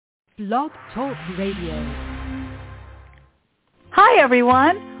Blog Talk Radio. Hi,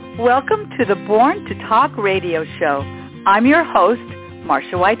 everyone. Welcome to the Born to Talk radio show. I'm your host,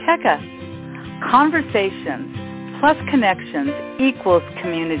 Marcia Waiteka. Conversations plus connections equals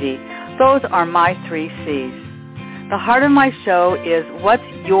community. Those are my 3 C's. The heart of my show is, what's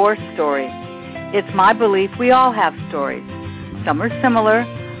your story? It's my belief we all have stories. Some are similar,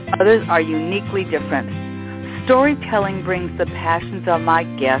 others are uniquely different. Storytelling brings the passions of my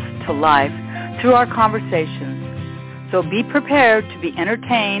guests to life through our conversations. So be prepared to be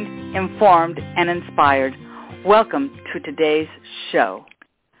entertained, informed, and inspired. Welcome to today's show.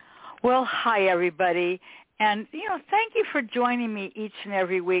 Well, hi, everybody. And, thank you for joining me each and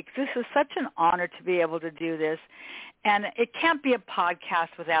every week. This is such an honor to be able to do this. And it can't be a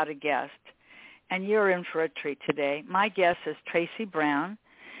podcast without a guest. And you're in for a treat today. My guest is Tracey Brown.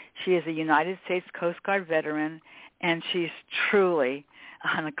 She is a United States Coast Guard veteran, and she's truly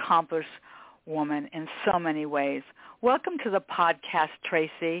an accomplished woman in so many ways. Welcome to the podcast,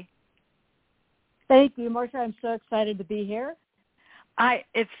 Tracey. Thank you, Marcia. I'm so excited to be here. I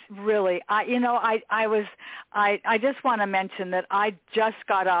just want to mention that I just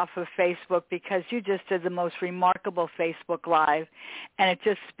got off of Facebook because you just did the most remarkable Facebook Live, and it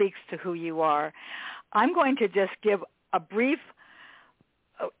just speaks to who you are. I'm going to just give a brief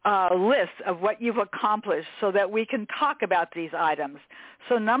list of what you've accomplished so that we can talk about these items.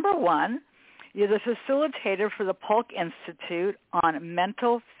 So number 1, you're the facilitator for the Polk Institute on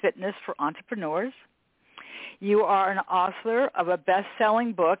Mental Fitness for Entrepreneurs. You are an author of a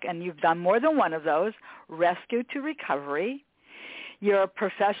best-selling book, and you've done more than one of those, Rescue to Recovery. You're a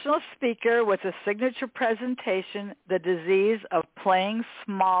professional speaker with a signature presentation, The Disease of Playing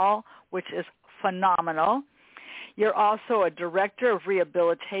Small, which is phenomenal. You're also a director of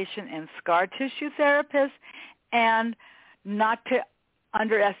rehabilitation and scar tissue therapist, and not to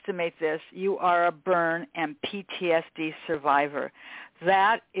underestimate this, you are a burn and PTSD survivor.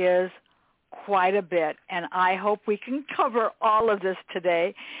 That is quite a bit, and I hope we can cover all of this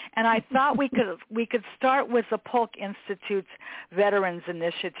today. And I thought we could start with the Polk Institute's Veterans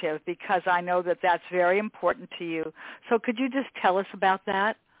Initiative, because I know that that's very important to you. So could you just tell us about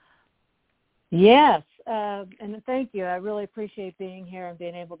that? Yes, and thank you. I really appreciate being here and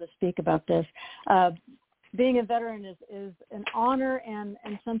being able to speak about this. Being a veteran is an honor, and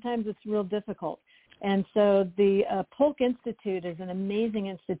sometimes it's real difficult. And so the Polk Institute is an amazing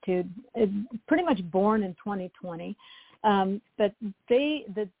institute. It's pretty much born in 2020. But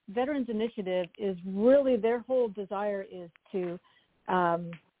the Veterans Initiative is really, their whole desire is to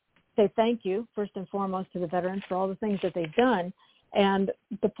say thank you, first and foremost, to the veterans for all the things that they've done. And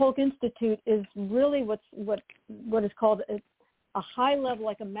the Polk Institute is really what is called a high level,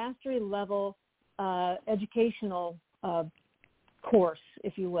 like a mastery level educational course,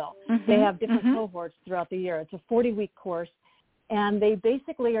 if you will. Mm-hmm. They have different cohorts throughout the year. It's a 40-week course, and they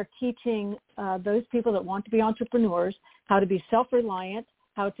basically are teaching those people that want to be entrepreneurs how to be self-reliant,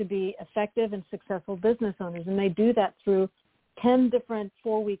 how to be effective and successful business owners. And they do that through 10 different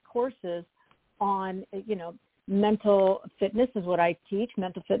 4-week courses on, mental fitness is what I teach,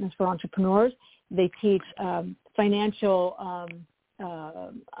 mental fitness for entrepreneurs. They teach financial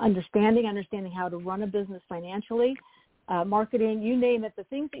understanding how to run a business financially, marketing, you name it, the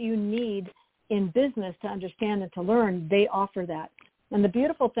things that you need in business to understand and to learn, they offer that. And the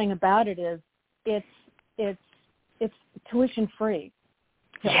beautiful thing about it is it's tuition free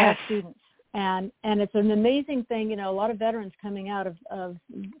to all students. And it's an amazing thing. A lot of veterans coming out of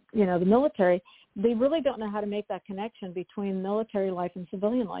the military, they really don't know how to make that connection between military life and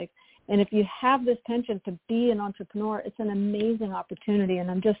civilian life. And if you have this penchant to be an entrepreneur, it's an amazing opportunity.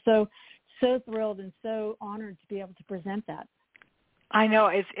 And I'm just so thrilled and so honored to be able to present that. I know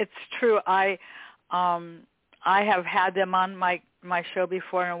it's true. I have had them on my show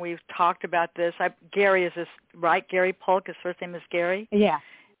before, and we've talked about this. Gary, is this right? Gary Polk, his first name is Gary? Yeah.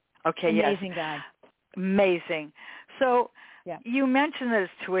 Okay, amazing guy. Amazing. So you mentioned that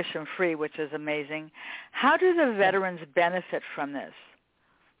it's tuition free, which is amazing. How do the veterans benefit from this?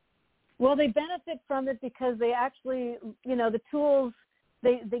 Well, they benefit from it because they actually, the tools,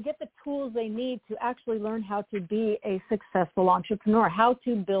 they get the tools they need to actually learn how to be a successful entrepreneur, how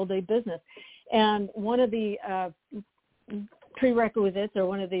to build a business. And one of the prerequisites, or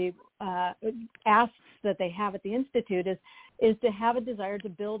one of the asks that they have at the Institute is to have a desire to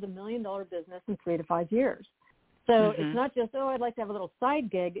build $1 million business in 3 to 5 years. So it's not just, I'd like to have a little side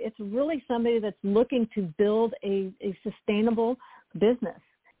gig. It's really somebody that's looking to build a sustainable business.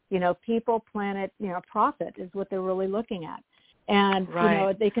 People, planet, profit is what they're really looking at. And,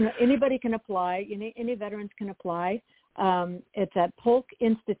 anybody can apply. Any veterans can apply. It's at Polk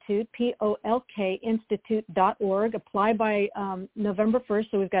Institute, Polk Institute.org. Apply by November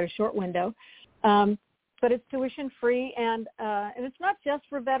 1st, so we've got a short window. But it's tuition free, and it's not just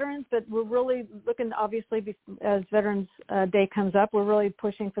for veterans, but we're really looking, obviously, as Veterans Day comes up, we're really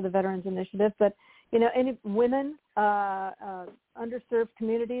pushing for the Veterans Initiative. But, any women, underserved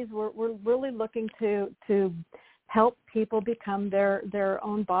communities, we're really looking to help people become their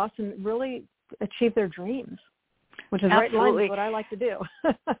own boss and really achieve their dreams, which is right in line with what I like to do.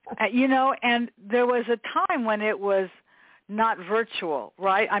 And there was a time when it was not virtual,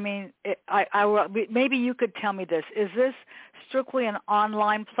 right? I mean, maybe you could tell me this. Is this strictly an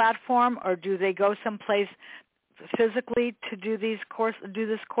online platform, or do they go someplace physically to do this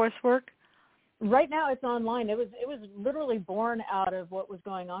coursework? Right now, it's online. It was literally born out of what was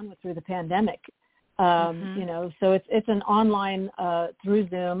going on through the pandemic. So it's an online through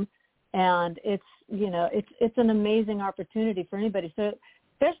Zoom, and it's an amazing opportunity for anybody. So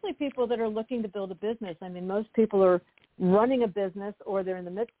especially people that are looking to build a business. I mean, most people are running a business, or they're in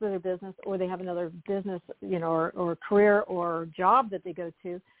the midst of their business, or they have another business, or career or job that they go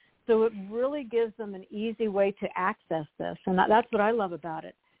to. So it really gives them an easy way to access this, and that's what I love about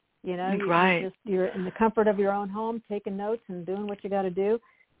it. Right. You're in the comfort of your own home, taking notes and doing what you got to do,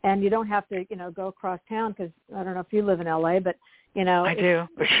 and you don't have to, go across town, because I don't know if you live in LA, but I do.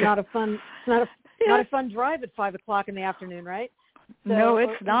 It's not a fun, not a fun drive at 5:00 in the afternoon, right? So, no,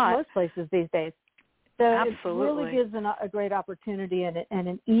 it's not. Most places these days. So Absolutely. it really gives a great opportunity and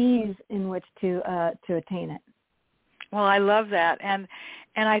an ease in which to attain it. Well, I love that, and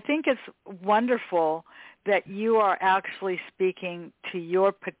I think it's wonderful that you are actually speaking to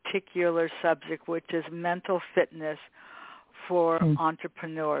your particular subject, which is mental fitness for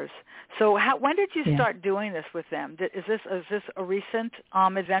entrepreneurs. So, when did you start doing this with them? Is this a recent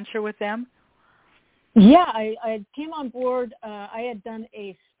adventure with them? Yeah, I came on board. I had done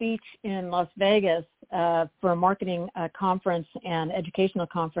a speech in Las Vegas for a marketing conference and educational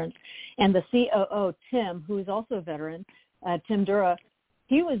conference, and the COO, Tim, who is also a veteran, Tim Dura,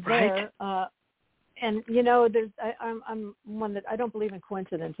 he was there. Right. And I'm one that I don't believe in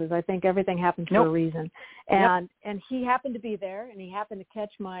coincidences. I think everything happens for a reason. And he happened to be there, and he happened to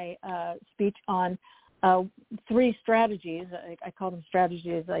catch my speech on 3 strategies. I call them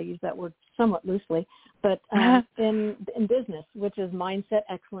strategies. I use that word somewhat loosely, but in business, which is mindset,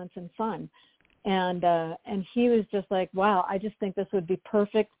 excellence, and fun. And he was just like, wow, I just think this would be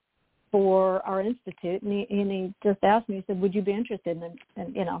perfect for our institute. And he just asked me, he said, would you be interested?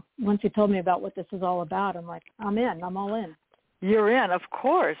 And once he told me about what this is all about, I'm like, I'm in. I'm all in. You're in, of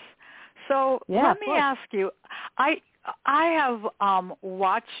course. So let me ask you, I have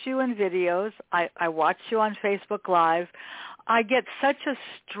watched you in videos. I watch you on Facebook Live. I get such a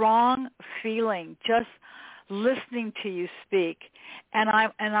strong feeling just listening to you speak, and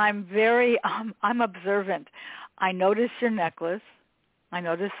I'm very I'm observant. I notice your necklace. I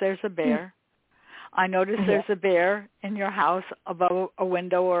notice there's a bear. I notice there's a bear in your house above a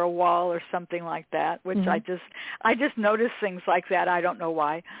window or a wall or something like that, which I just notice things like that. I don't know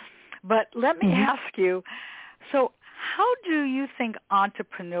why. But let me ask you, so how do you think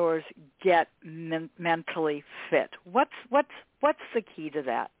entrepreneurs get mentally fit? What's the key to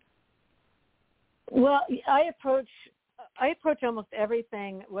that? Well, I approach almost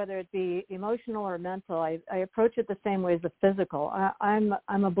everything, whether it be emotional or mental. I approach it the same way as the physical. I'm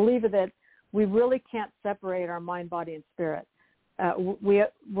a believer that we really can't separate our mind, body, and spirit.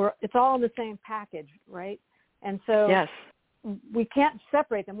 It's all in the same package, right? And so we can't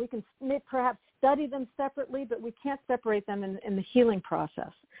separate them. We can perhaps study them separately, but we can't separate them in the healing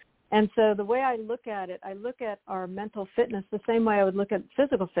process. And so the way I look at it, I look at our mental fitness the same way I would look at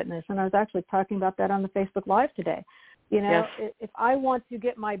physical fitness. And I was actually talking about that on the Facebook Live today. If I want to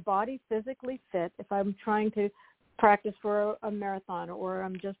get my body physically fit, if I'm trying to practice for a marathon, or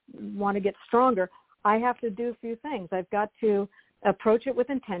I'm just want to get stronger, I have to do a few things. I've got to approach it with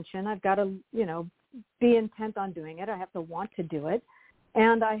intention. I've got to, be intent on doing it. I have to want to do it.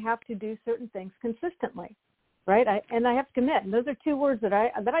 And I have to do certain things consistently, right? I have to commit. And those are 2 words that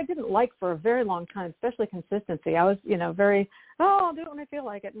I didn't like for a very long time, especially consistency. I was, very, I'll do it when I feel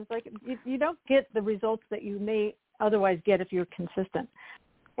like it. And it's like you don't get the results that you may otherwise get if you're consistent.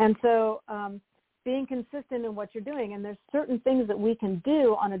 And so being consistent in what you're doing, and there's certain things that we can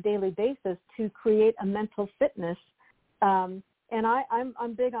do on a daily basis to create a mental fitness. And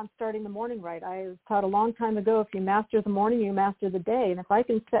I'm big on starting the morning right. I was taught a long time ago, if you master the morning, you master the day. And if I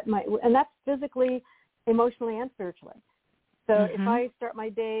can and that's physically, emotionally, and spiritually. So if I start my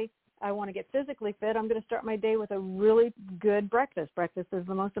day I want to get physically fit, I'm going to start my day with a really good breakfast. Breakfast is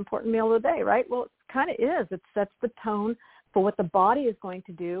the most important meal of the day, right? Well, it kind of is. It sets the tone for what the body is going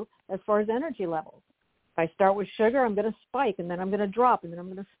to do as far as energy levels. If I start with sugar, I'm going to spike, and then I'm going to drop, and then I'm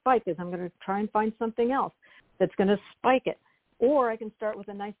going to spike it. I'm going to try and find something else that's going to spike it. Or I can start with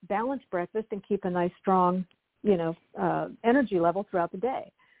a nice balanced breakfast and keep a nice strong, energy level throughout the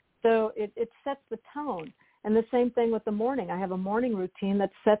day. So it sets the tone. And the same thing with the morning. I have a morning routine that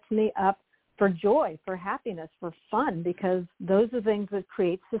sets me up for joy, for happiness, for fun, because those are things that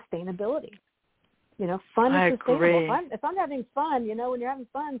create sustainability. Fun is sustainable. If I'm having fun, when you're having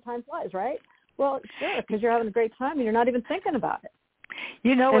fun, time flies, right? Well, sure, because you're having a great time and you're not even thinking about it.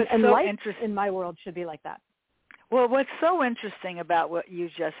 It's so life interesting. In my world should be like that. Well, what's so interesting about what you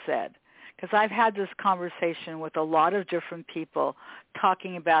just said, because I've had this conversation with a lot of different people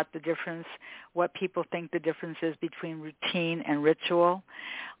talking about the difference, what people think the difference is between routine and ritual.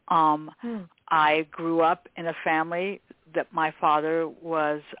 I grew up in a family that my father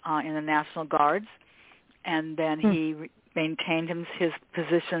was in the National Guards, and then he maintained his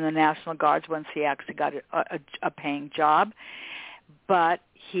position in the National Guards once he actually got a paying job. But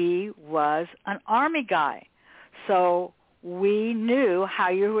he was an Army guy. So we knew how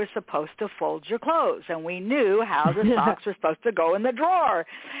you were supposed to fold your clothes, and we knew how the socks were supposed to go in the drawer,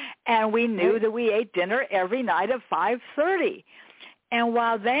 and we knew that we ate dinner every night at 5:30. And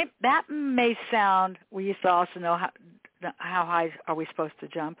while that may sound, we used to also know how high are we supposed to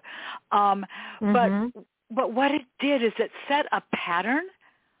jump, but what it did is it set a pattern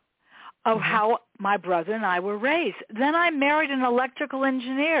of how my brother and I were raised. Then I married an electrical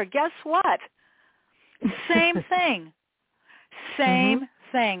engineer. Guess what? Same thing. Same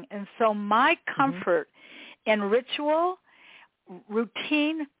thing. And so my comfort in ritual,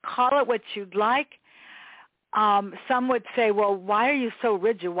 routine, call it what you'd like. Some would say, well, why are you so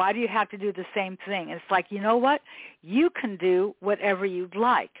rigid? Why do you have to do the same thing? It's like, you know what? You can do whatever you'd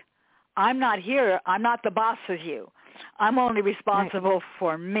like. I'm not here. I'm not the boss of you. I'm only responsible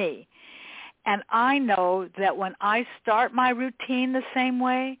for me. And I know that when I start my routine the same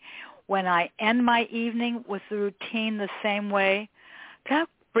way, when I end my evening with the routine the same way, that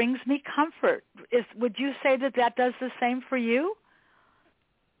brings me comfort. Would you say that does the same for you?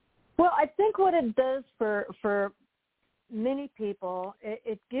 Well, I think what it does for many people,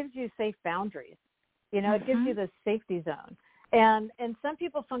 it gives you safe boundaries. It gives you the safety zone. And some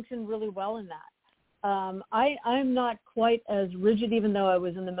people function really well in that. I'm not quite as rigid, even though I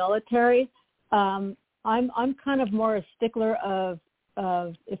was in the military. I'm kind of more a stickler of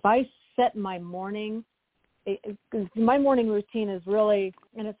if I set my morning, my morning routine is really,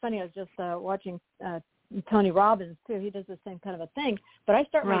 and it's funny, I was just watching Tony Robbins too. He does the same kind of a thing. But I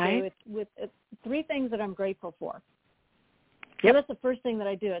start my day with 3 things that I'm grateful for. So that's the first thing that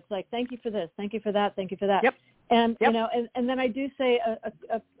I do. It's like, thank you for this, thank you for that, thank you for that. And and then I do say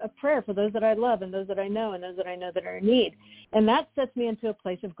a prayer for those that I love and those that I know and those that I know that are in need. And that sets me into a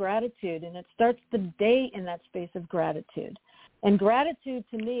place of gratitude, and it starts the day in that space of gratitude. And gratitude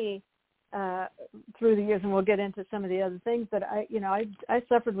to me, through the years, and we'll get into some of the other things, but I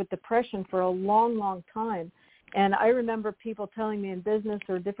suffered with depression for a long, long time. And I remember people telling me in business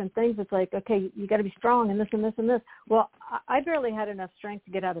or different things, it's like, okay, you got to be strong and this and this and this. Well, I barely had enough strength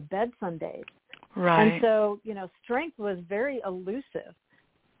to get out of bed some days. Right. And so, strength was very elusive.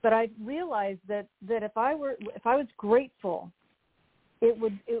 But I realized that if I was grateful, it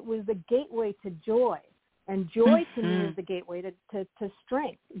was the gateway to joy. And joy to me is the gateway to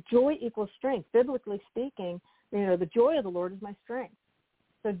strength. Joy equals strength. Biblically speaking, the joy of the Lord is my strength.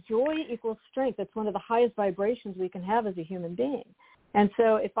 So joy equals strength. It's one of the highest vibrations we can have as a human being. And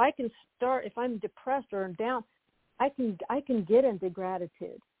so if I'm depressed or down, I can get into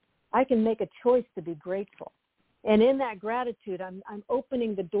gratitude. I can make a choice to be grateful. And in that gratitude, I'm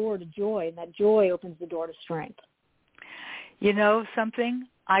opening the door to joy, and that joy opens the door to strength. You know something?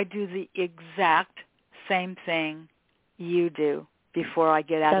 I do the exact same thing you do before I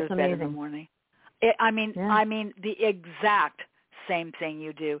get out of bed in the morning. I mean the exact same thing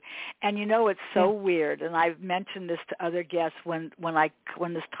you do. And it's so weird, and I've mentioned this to other guests when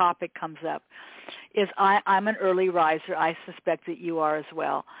this topic comes up, is I'm an early riser. I suspect that you are as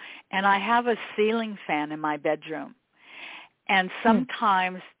well. And I have a ceiling fan in my bedroom. And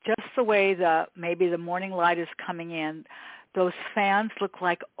sometimes just the way maybe the morning light is coming in, those fans look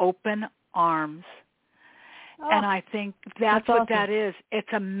like open arms. And I think that's what that is. It's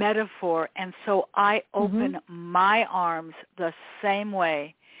a metaphor. And so I open my arms the same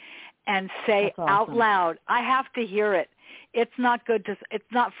way and say out loud, I have to hear it. it's not good to,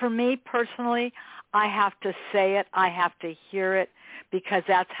 it's not for me personally. I have to say it. I have to hear it because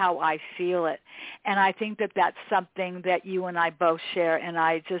that's how I feel it. And I think that that's something that you and I both share. And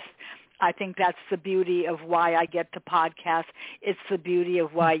I think that's the beauty of why I get to podcast. It's the beauty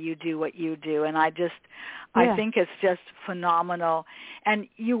of why you do what you do. And I think it's just phenomenal. And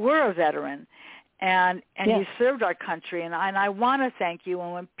you were a veteran. And you served our country, and I want to thank you.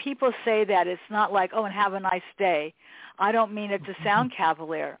 And when people say that, it's not like, oh, and have a nice day. I don't mean it to sound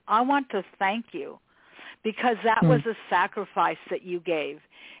cavalier. I want to thank you because that was a sacrifice that you gave,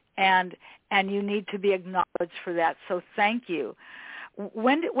 and you need to be acknowledged for that. So thank you.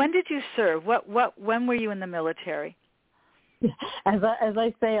 When did you serve? When were you in the military? As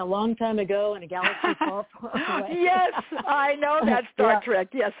I say, a long time ago in a galaxy far, far away. Yes, I know that Star Trek.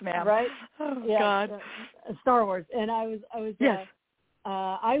 Yes, ma'am. Right? Oh, yeah, God. Star Wars. And I was. Yes.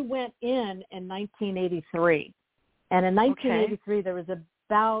 I went in 1983, and in 1983 there was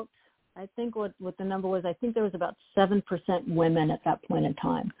about, I think what the number was. I think there was about 7% women at that point in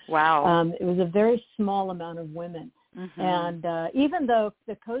time. Wow. It was a very small amount of women, and even though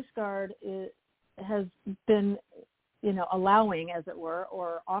the Coast Guard has been, allowing, as it were,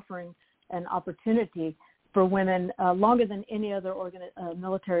 or offering an opportunity for women longer than any other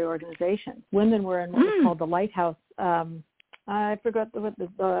military organization. Women were in what was called the Lighthouse. I forgot what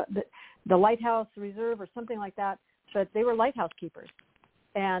the Lighthouse Reserve or something like that. But they were lighthouse keepers,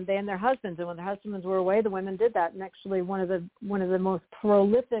 and they and their husbands. And when their husbands were away, the women did that. And actually, one of the most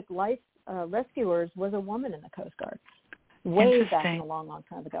prolific life rescuers was a woman in the Coast Guard, way back a long, long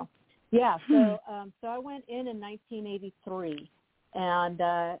time ago. Yeah, so I went in 1983, and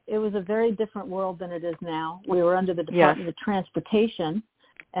it was a very different world than it is now. We were under the Department of Transportation,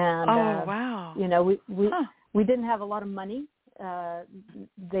 and we didn't have a lot of money.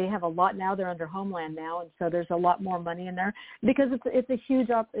 They have a lot now. They're under Homeland now, and so there's a lot more money in there because it's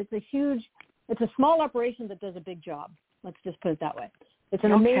a small operation that does a big job. Let's just put it that way. It's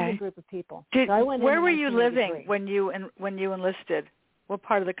an amazing group of people. Where were you living when you enlisted? What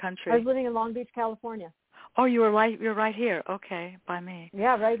part of the country? I was living in Long Beach, California. Oh, you're right here. Okay, by me.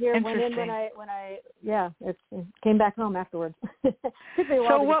 Yeah, right here. Went in when I came back home afterwards. Took me a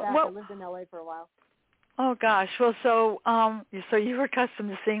while to get back. I lived in LA for a while. Oh gosh. Well, so you were accustomed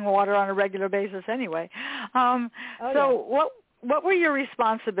to seeing water on a regular basis anyway. What were your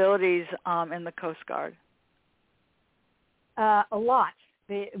responsibilities in the Coast Guard? A lot.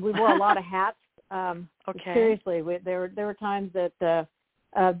 We wore a lot of hats. Seriously, there were times that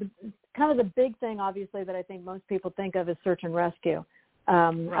kind of the big thing, obviously, that I think most people think of is search and rescue. I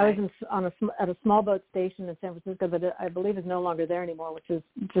was at a small boat station in San Francisco that I believe is no longer there anymore, which is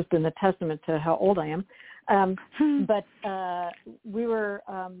just been a testament to how old I am. But we were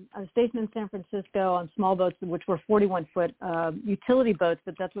I was stationed in San Francisco on small boats, which were 41-foot utility boats,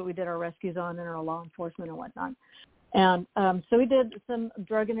 but that's what we did our rescues on and our law enforcement and whatnot. And so we did some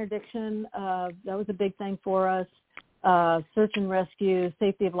drug interdiction. That was a big thing for us. Search and rescue,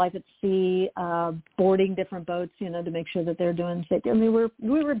 safety of life at sea, boarding different boats, to make sure that they're doing safety. I mean,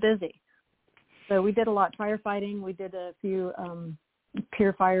 we were busy. So we did a lot. Firefighting. We did a few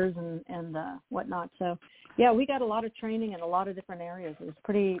pier fires and whatnot. So, yeah, we got a lot of training in a lot of different areas. It was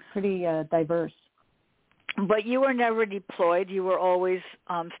pretty diverse. But you were never deployed. You were always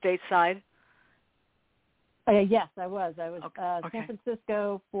stateside? Yes, I was. San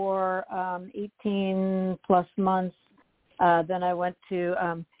Francisco for 18 plus months. Then I went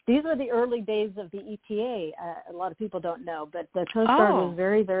to, these were the early days of the EPA. A lot of people don't know, but the Coast Guard was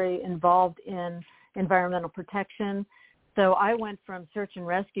very, very involved in environmental protection. So I went from search and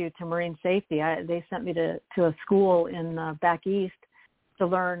rescue to marine safety. They sent me to a school in back east to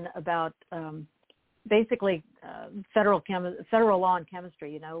learn about basically federal law and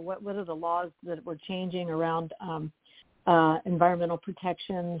chemistry. What are the laws that were changing around environmental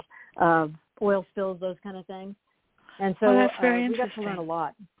protections, oil spills, those kind of things. And so that's very we got interesting. to learn a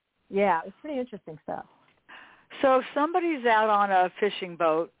lot. Yeah, it's pretty interesting stuff. So if somebody's out on a fishing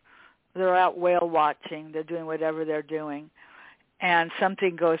boat, they're out whale watching, they're doing whatever they're doing, and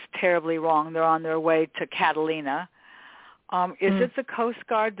something goes terribly wrong, they're on their way to Catalina. Is it the Coast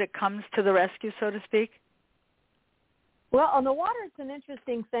Guard that comes to the rescue, so to speak? Well, on the water, it's an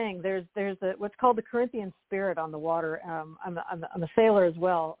interesting thing. There's what's called the Corinthian spirit on the water. I'm a sailor as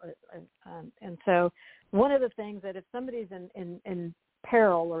well, and so one of the things that if somebody's in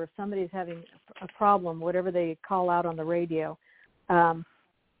peril or if somebody's having a problem, whatever they call out on the radio,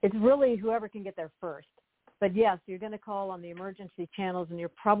 it's really whoever can get there first. But yes, you're going to call on the emergency channels, and you're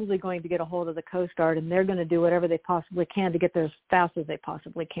probably going to get a hold of the Coast Guard, and they're going to do whatever they possibly can to get there as fast as they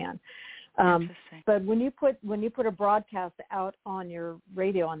possibly can. Interesting. But when you put a broadcast out on your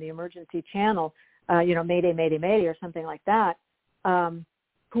radio on the emergency channel, Mayday, Mayday, Mayday, or something like that,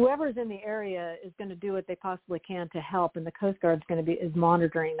 whoever's in the area is going to do what they possibly can to help, and the Coast Guard is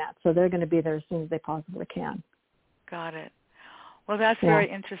monitoring that, so they're going to be there as soon as they possibly can. Got it. Well, that's very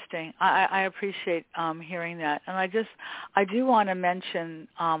interesting. I appreciate hearing that, and I do want to mention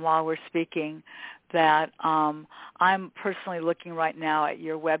while we're speaking that I'm personally looking right now at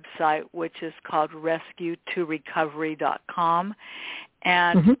your website, which is called rescue2recovery.com,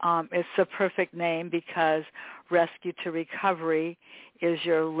 and it's a perfect name because Rescue to Recovery is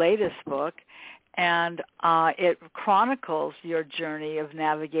your latest book, and it chronicles your journey of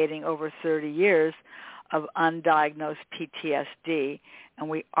navigating over 30 years of undiagnosed PTSD, and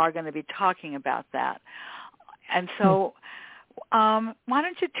we are going to be talking about that. And so why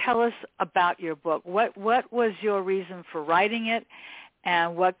don't you tell us about your book? What was your reason for writing it,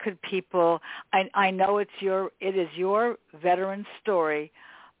 and what could people, I know it is your veteran story,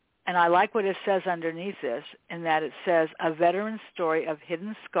 and I like what it says underneath this, in that it says, a veteran story of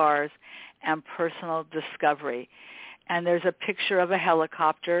hidden scars and personal discovery. And there's a picture of a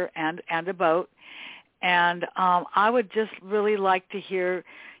helicopter and a boat. And I would just really like to hear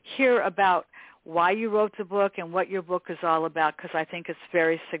about why you wrote the book and what your book is all about, because I think it's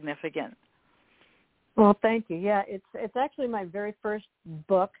very significant. Well, thank you. Yeah, it's actually my very first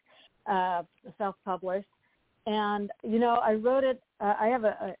book, self-published. And, I wrote it, I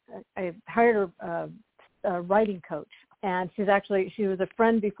hired a writing coach, and she was a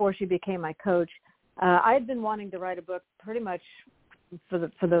friend before she became my coach. I had been wanting to write a book pretty much for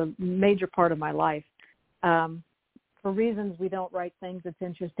the major part of my life. For reasons we don't write things, it's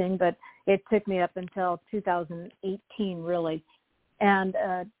interesting, but it took me up until 2018, really. And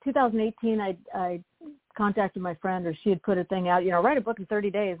 2018, I contacted my friend, or she had put a thing out, write a book in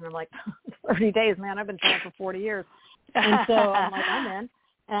 30 days. And I'm like, 30 days, man, I've been trying for 40 years. And so I'm like, I'm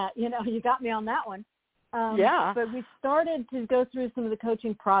in. You got me on that one. But we started to go through some of the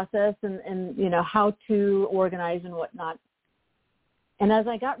coaching process and how to organize and whatnot. And as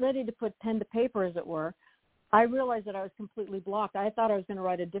I got ready to put pen to paper, as it were, I realized that I was completely blocked. I thought I was going to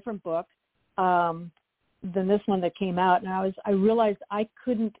write a different book than this one that came out, and I realized I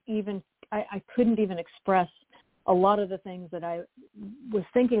couldn't even express a lot of the things that I was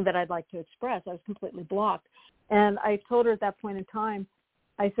thinking that I'd like to express. I was completely blocked, and I told her at that point in time,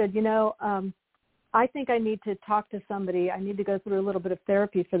 I said, I think I need to talk to somebody. I need to go through a little bit of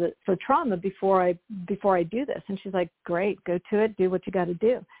therapy for trauma before I do this. And she's like, great, go to it, do what you got to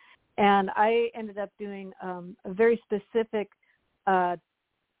do. And I ended up doing a very specific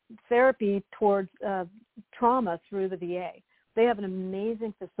therapy towards trauma through the VA. They have an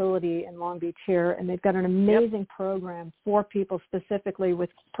amazing facility in Long Beach here, and they've got an amazing program for people specifically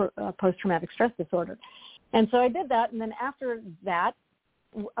with post-traumatic stress disorder. And so I did that, and then after that,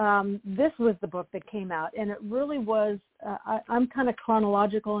 this was the book that came out, and it really was, I'm kind of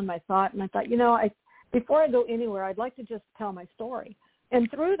chronological in my thought, and I thought, before I go anywhere, I'd like to just tell my story. And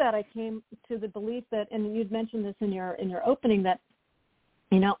through that, I came to the belief that, and you'd mentioned this in your opening, that,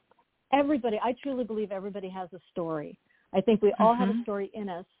 everybody, I truly believe everybody has a story. I think we all have a story in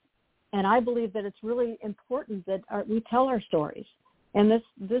us, and I believe that it's really important that we tell our stories. And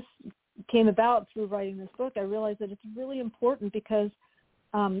this came about through writing this book. I realized that it's really important because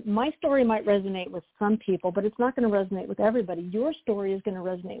my story might resonate with some people, but it's not going to resonate with everybody. Your story is going to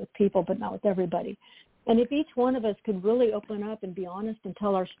resonate with people, but not with everybody. And if each one of us could really open up and be honest and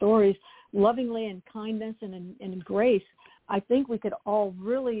tell our stories lovingly and kindness and in grace, I think we could all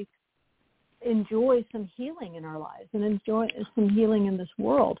really enjoy some healing in our lives and enjoy some healing in this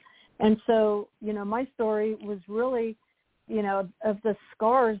world. And so, my story was really, of the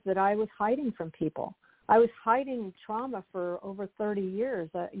scars that I was hiding from people. I was hiding trauma for over 30 years.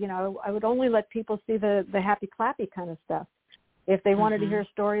 I would only let people see the happy clappy kind of stuff. If they wanted to hear a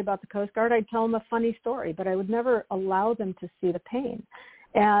story about the Coast Guard, I'd tell them a funny story, but I would never allow them to see the pain.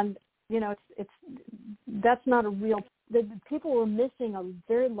 And, that's not a real, the people were missing a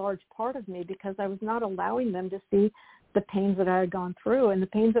very large part of me because I was not allowing them to see the pains that I had gone through and the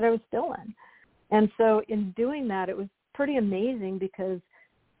pains that I was still in. And so in doing that, it was pretty amazing because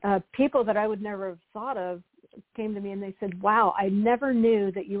people that I would never have thought of came to me and they said, wow, I never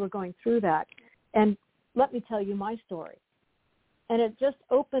knew that you were going through that. And let me tell you my story. And it just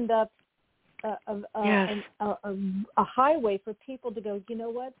opened up a highway for people to go, you know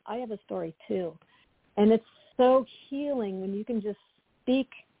what, I have a story too. And it's so healing when you can just speak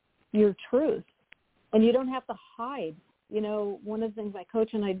your truth and you don't have to hide. One of the things my coach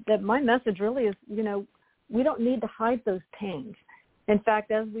and that my message really is, we don't need to hide those pains. In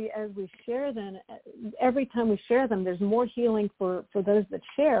fact, as we share them, every time we share them, there's more healing for those that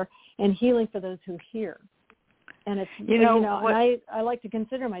share and healing for those who hear. And it's and I like to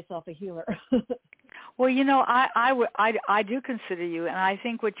consider myself a healer. Well, I do consider you, and I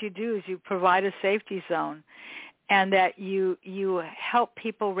think what you do is you provide a safety zone, and that you help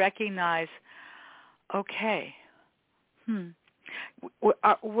people recognize, okay,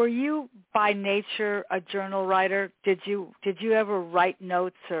 were you by nature a journal writer? Did you ever write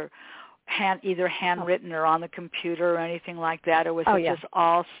notes or either handwritten or on the computer or anything like that, or was it just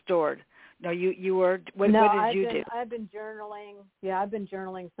all stored? No, you were. What did you do? I've been journaling. Yeah, I've been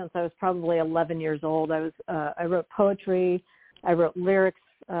journaling since I was probably 11 years old. I wrote poetry. I wrote lyrics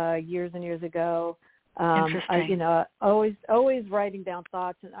years and years ago. Interesting. Always writing down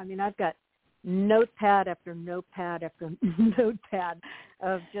thoughts. And I mean, I've got notepad after notepad after notepad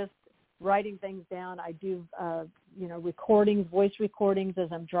of just writing things down. I do, recordings, voice recordings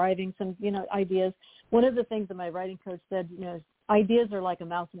as I'm driving. Some, ideas. One of the things that my writing coach said, ideas are like a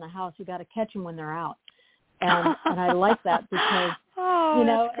mouse in the house. You got to catch them when they're out, and I like that because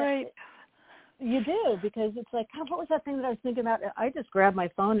that's great. You do, because it's like, what was that thing that I was thinking about? I just grab my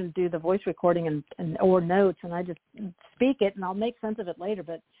phone and do the voice recording and or notes, and I just speak it, and I'll make sense of it later.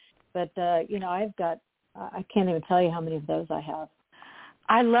 But I've got I can't even tell you how many of those I have.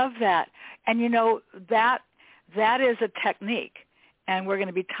 I love that, and that is a technique, and we're going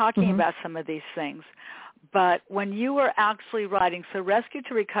to be talking about some of these things. But when you were actually writing, so Rescue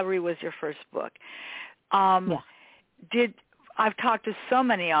to Recovery was your first book. I've talked to so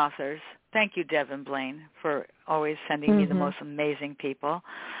many authors. Thank you, Devin Blaine, for always sending me the most amazing people.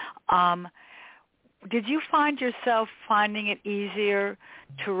 Did you find yourself finding it easier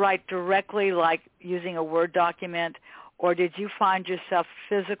to write directly, like using a Word document, or did you find yourself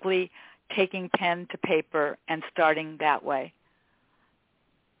physically taking pen to paper and starting that way?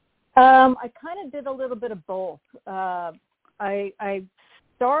 I kind of did a little bit of both. I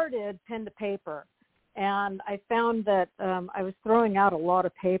started pen to paper, and I found that I was throwing out a lot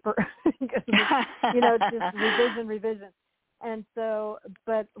of paper because just revision. And so,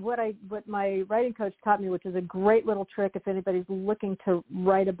 but what my writing coach taught me, which is a great little trick if anybody's looking to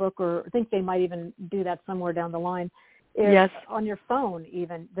write a book, or I think they might even do that somewhere down the line, is on your phone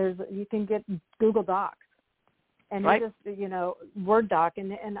even. You can get Google Docs. And you just, Word doc,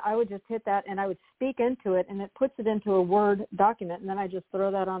 and I would just hit that, and I would speak into it, and it puts it into a Word document, and then I just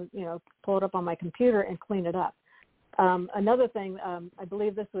throw that on, pull it up on my computer and clean it up. Another thing, I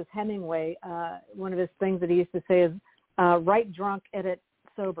believe this was Hemingway, one of his things that he used to say is, write drunk, edit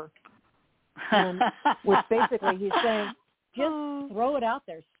sober. And which basically he's saying, just throw it out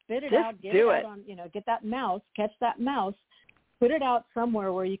there, spit it out, get it out on, get that mouse, catch that mouse, put it out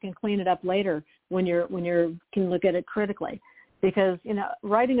somewhere where you can clean it up later when you can look at it critically, because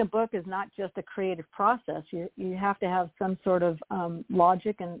writing a book is not just a creative process. You have to have some sort of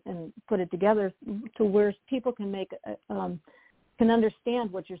logic and put it together to where people can can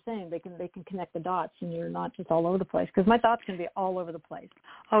understand what you're saying. They can connect the dots, and you're not just all over the place. Because my thoughts can be all over the place.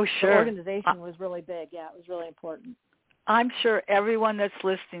 Oh, sure. The organization was really big. Yeah, it was really important. I'm sure everyone that's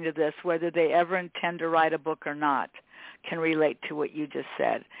listening to this, whether they ever intend to write a book or not, can relate to what you just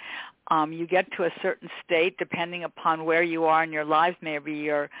said. You get to a certain state, depending upon where you are in your life. Maybe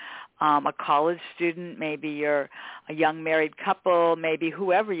you're a college student, maybe you're a young married couple, maybe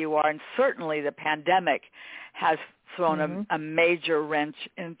whoever you are, and certainly the pandemic has thrown a major wrench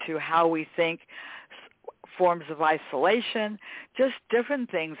into how we think, forms of isolation, just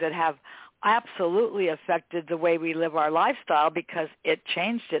different things that have absolutely affected the way we live our lifestyle because it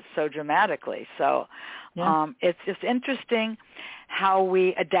changed it so dramatically. So it's just interesting how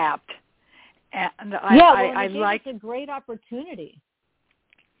we adapt. And I like it's a great opportunity.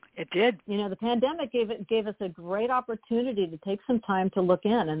 It did. The pandemic gave us a great opportunity to take some time to look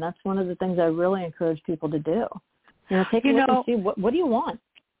in, and that's one of the things I really encourage people to do. Take a look and see what do you want.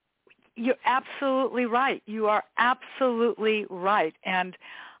 You're absolutely right. You are absolutely right. And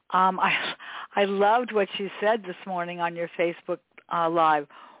I loved what you said this morning on your Facebook Live.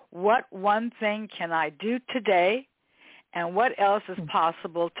 What one thing can I do today, and what else is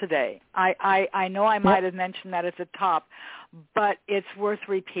possible today? I know I might have mentioned that at the top, but it's worth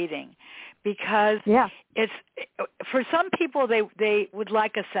repeating because it's for some people they would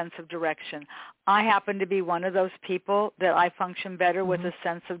like a sense of direction. I happen to be one of those people that I function better with a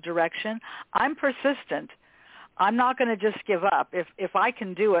sense of direction. I'm persistent. I'm not going to just give up. If I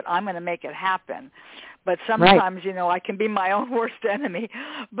can do it, I'm going to make it happen. But sometimes, I can be my own worst enemy.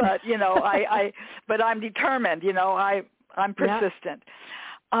 But but I'm determined. I'm persistent.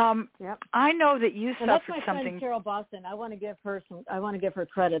 I know that you and suffered that's my something. Friend Carol Boston. I want to give her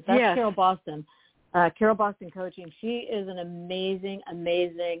credit. That's Yes. Carol Boston. Carol Boston Coaching. She is an amazing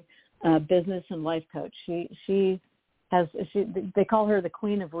business and life coach. They call her the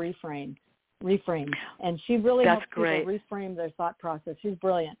Queen of Reframe, and she really helps people reframe their thought process. She's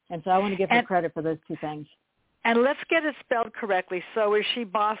brilliant, and so I want to give her credit for those two things. And let's get it spelled correctly. So is she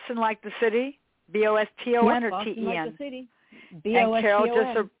Boston like the city? Boston, or Boston TEN? like the city. And Carol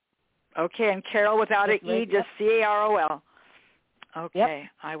Boston. and Carol without an E, just CAROL. Okay, yep.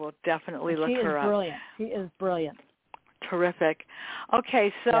 I will definitely look her up. She is brilliant. Terrific.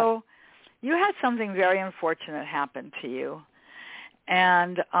 Okay, so you had something very unfortunate happen to you,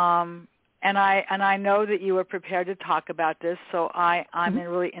 and I know that you were prepared to talk about this. So I'm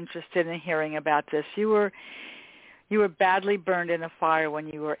really interested in hearing about this. You were badly burned in a fire when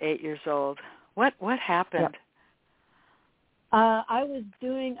you were 8 years old. What happened? Yep. I was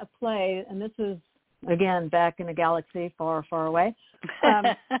doing a play, and this was, again, back in a galaxy far, far away.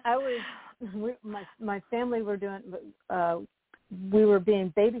 My family were doing, we were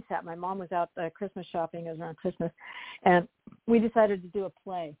being babysat. My mom was out Christmas shopping. It was around Christmas. And we decided to do a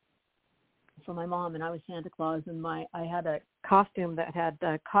play for my mom, and I was Santa Claus, and I had a costume that had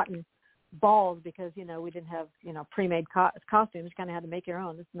cotton balls because, we didn't have, pre-made costumes. You kind of had to make your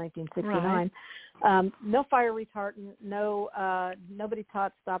own. This is 1969. Right. No fire retardant, nobody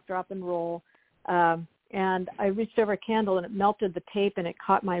taught stop, drop, and roll. And I reached over a candle, and it melted the tape, and it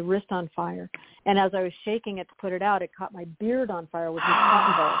caught my wrist on fire. And as I was shaking it to put it out, it caught my beard on fire with these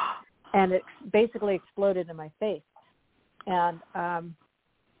cotton balls, and it basically exploded in my face. And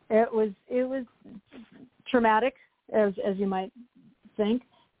it was traumatic, as you might think.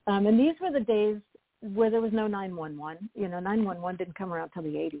 And these were the days where there was no 911. 911 didn't come around till the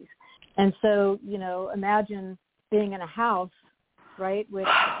 80s. And so, imagine being in a house, right, with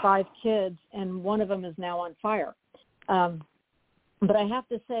 5 kids, and one of them is now on fire. But I have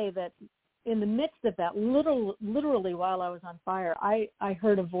to say that in the midst of that, literally while I was on fire, I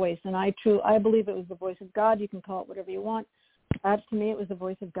heard a voice, and I believe it was the voice of God. You can call it whatever you want. To me, it was the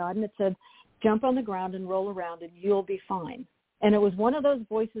voice of God, and it said, jump on the ground and roll around, and you'll be fine. And it was one of those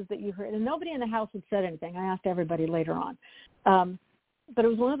voices that you heard, and nobody in the house had said anything. I asked everybody later on. But it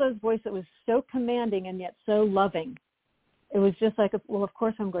was one of those voices that was so commanding and yet so loving. It was just like, well, of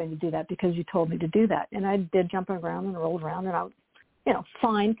course I'm going to do that because you told me to do that. And I did jump on the ground and rolled around, and I was,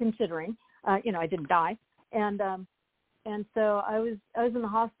 fine considering, I didn't die. And so I was in the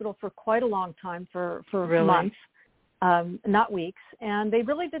hospital for quite a long time, for really? Months. Not weeks, and they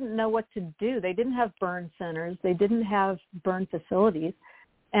really didn't know what to do. They didn't have burn centers. They didn't have burn facilities.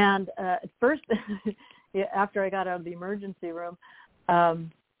 And at first, after I got out of the emergency room, I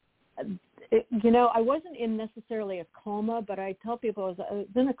wasn't in necessarily a coma, but I tell people I was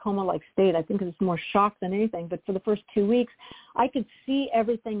in a coma-like state. I think it was more shock than anything. But for the first 2 weeks, I could see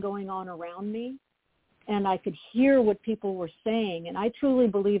everything going on around me, and I could hear what people were saying. And I truly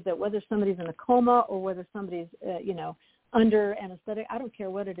believe that whether somebody's in a coma or whether somebody's, under anesthetic, I don't care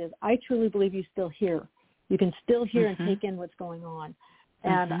what it is. I truly believe you still hear. You can still hear and take in what's going on.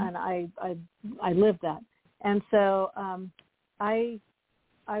 And I lived that. And so I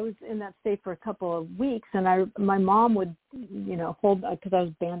was in that state for a couple of weeks, and my mom would, hold, because I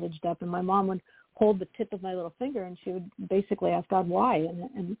was bandaged up, and my mom would hold the tip of my little finger, and she would basically ask God why.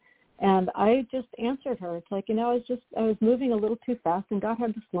 And I just answered her. It's like, I was moving a little too fast, and God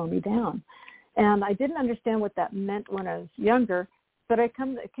had to slow me down. And I didn't understand what that meant when I was younger, but I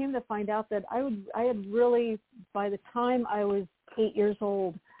came to find out that I had really, by the time I was 8 years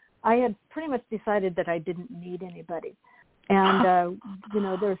old, I had pretty much decided that I didn't need anybody. And,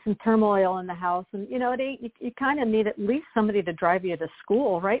 there was some turmoil in the house. And, at 8, you kind of need at least somebody to drive you to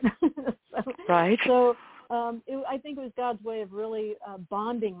school, right? Right. So I think it was God's way of really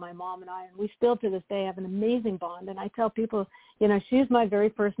bonding my mom and I. And we still to this day have an amazing bond. And I tell people, she's my very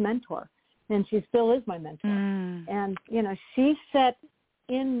first mentor, and she still is my mentor. And, she set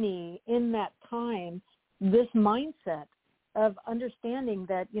in me in that time this mindset of understanding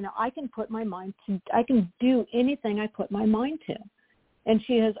that, I can put my mind to, I can do anything I put my mind to. And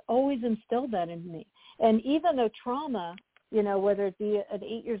she has always instilled that in me. And even though trauma, whether it be at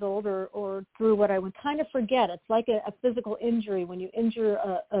 8 years old or through what I would kind of forget, it's like a physical injury. When you injure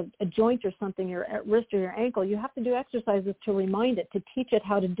a joint or something, your wrist or your ankle, you have to do exercises to remind it, to teach it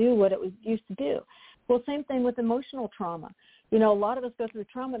how to do what it was used to do. Well, same thing with emotional trauma. A lot of us go through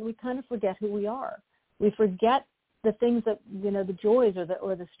trauma and we kind of forget who we are. We forget the things that, the joys or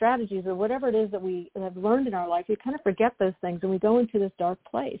the strategies or whatever it is that we have learned in our life. We kind of forget those things and we go into this dark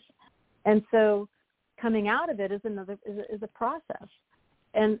place. And so coming out of it is a process.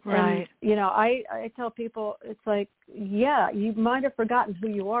 And, right. and I tell people, it's like, yeah, you might have forgotten who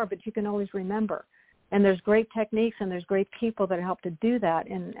you are, but you can always remember. And there's great techniques and there's great people that help to do that.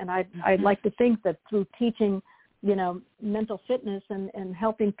 And I'd like to think that through teaching, mental fitness and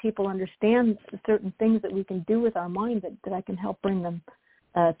helping people understand certain things that we can do with our mind, that I can help bring them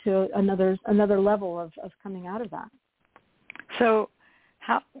to another level of coming out of that. So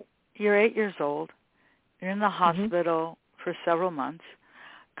you're 8 years old. You're in the hospital for several months,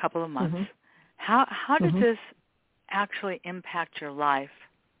 a couple of months. How did this actually impact your life?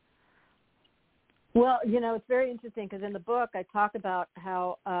 Well, it's very interesting because in the book I talk about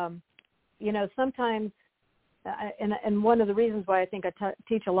how, sometimes, and one of the reasons why I think I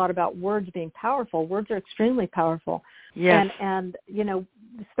teach a lot about words being powerful. Words are extremely powerful. Yes. And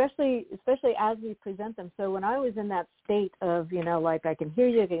especially as we present them. So when I was in that state of, like I can hear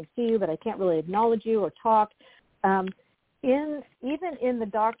you, I can see you, but I can't really acknowledge you or talk, even in the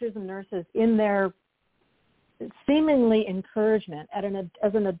doctors and nurses, in their seemingly encouragement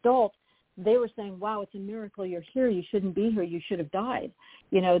as an adult, they were saying, wow, it's a miracle you're here. You shouldn't be here. You should have died.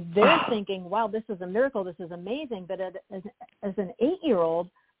 They're thinking, wow, this is a miracle. This is amazing. But as an 8-year-old,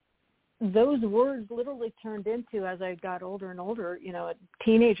 those words literally turned into, as I got older and older, a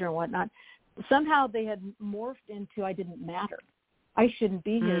teenager and whatnot, somehow they had morphed into I didn't matter. I shouldn't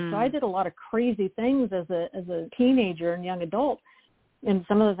be here. So I did a lot of crazy things as a teenager and young adult, and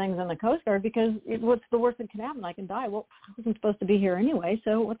some of the things in the Coast Guard, because what's the worst that can happen? I can die. Well, I wasn't supposed to be here anyway,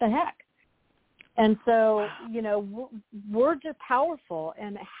 so what the heck? And so, words are powerful,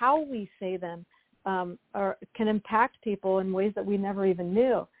 and how we say them can impact people in ways that we never even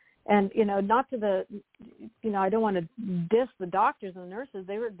knew. And, not to I don't want to diss the doctors and the nurses.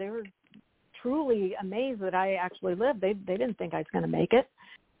 They were truly amazed that I actually lived. They didn't think I was going to make it.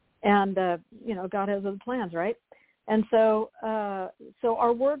 And, God has other plans, right? And so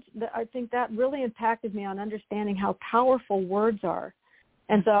our words, I think that really impacted me on understanding how powerful words are.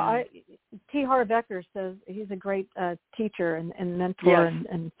 And so T. Harv Eker says, he's a great teacher and mentor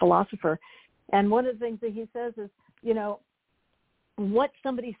and philosopher. And one of the things that he says is, what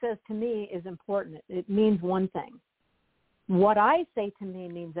somebody says to me is important. It means one thing. What I say to me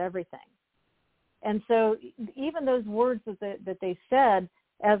means everything. And so even those words that they said,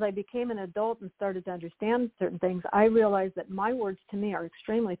 as I became an adult and started to understand certain things, I realized that my words to me are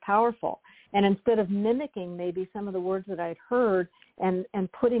extremely powerful. And instead of mimicking maybe some of the words that I'd heard and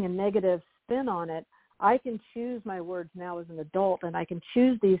putting a negative spin on it, I can choose my words now as an adult, and I can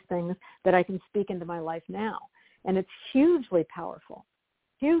choose these things that I can speak into my life now. And it's hugely powerful,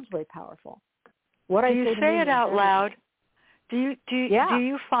 hugely powerful. What do you say it out loud? Do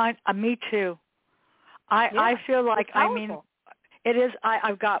you find me too? I feel like, it is.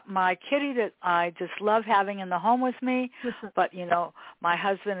 I've got my kitty that I just love having in the home with me, but my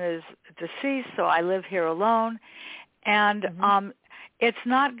husband is deceased, so I live here alone, and it's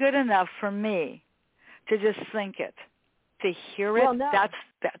not good enough for me to just think it, to hear it. Well, no. That's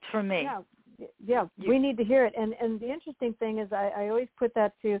for me. Yeah, we need to hear it. And the interesting thing is, I always put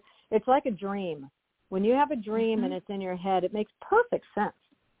that to, it's like a dream. When you have a dream and it's in your head, it makes perfect sense.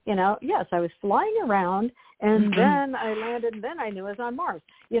 Yes, I was flying around, and then I landed, and then I knew I was on Mars.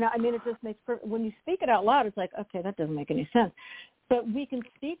 It just makes when you speak it out loud, it's like, okay, that doesn't make any sense. But we can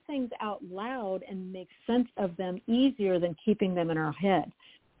speak things out loud and make sense of them easier than keeping them in our head.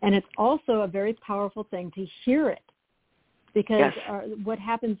 And it's also a very powerful thing to hear it, because what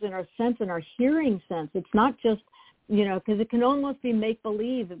happens in our sense, in our hearing sense, it's not just, because it can almost be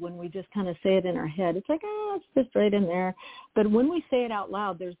make-believe when we just kind of say it in our head. It's like, it's just right in there. But when we say it out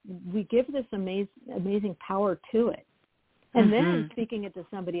loud, we give this amazing power to it. And then I'm speaking it to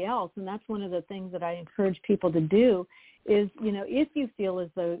somebody else, and that's one of the things that I encourage people to do is, if you feel as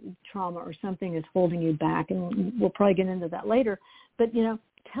though trauma or something is holding you back, and we'll probably get into that later, but,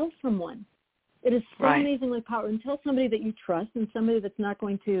 tell someone. It is so amazingly powerful. And tell somebody that you trust, and somebody that's not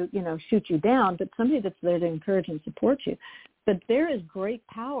going to, shoot you down, but somebody that's there to encourage and support you. But there is great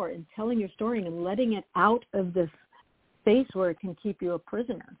power in telling your story and letting it out of this space where it can keep you a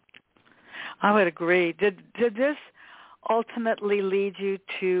prisoner. I would agree. Did this ultimately lead you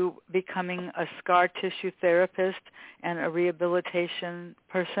to becoming a scar tissue therapist and a rehabilitation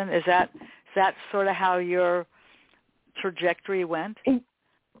person? Is that sort of how your trajectory went?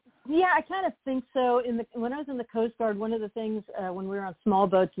 Yeah, I kind of think so. When I was in the Coast Guard, one of the things when we were on small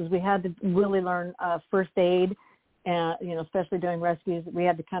boats is we had to really learn first aid, especially during rescues. We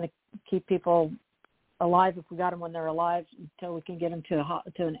had to kind of keep people alive if we got them when they're alive until we can get them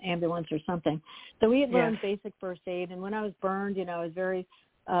to an ambulance or something. So we had learned basic first aid. And when I was burned, I was very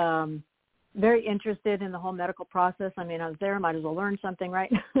very interested in the whole medical process. I mean, I was there, might as well learn something,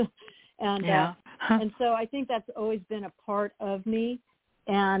 right? And and so I think that's always been a part of me.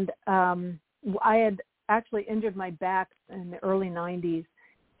 And I had actually injured my back in the early 90s,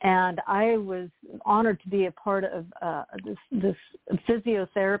 and I was honored to be a part of this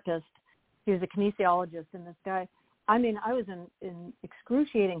physiotherapist. He was a kinesiologist, and this guy, I mean, I was in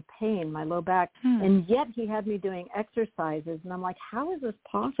excruciating pain, my low back, and yet he had me doing exercises, and I'm like, how is this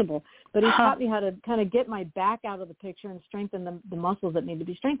possible? But he taught me how to kind of get my back out of the picture and strengthen the muscles that need to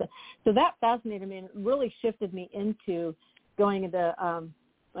be strengthened. So that fascinated me and really shifted me into going into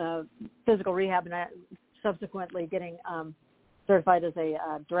physical rehab, and I subsequently getting certified as a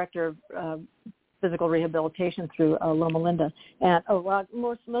director of physical rehabilitation through Loma Linda, and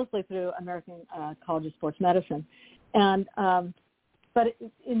mostly through American College of Sports Medicine. And but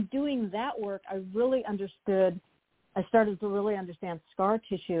in doing that work, I started to really understand scar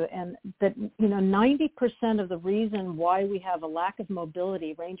tissue, and that 90% of the reason why we have a lack of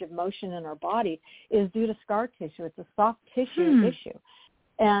mobility, range of motion in our body, is due to scar tissue. It's a soft tissue issue.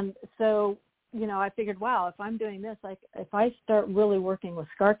 And so I figured, wow, if I'm doing this, if I start really working with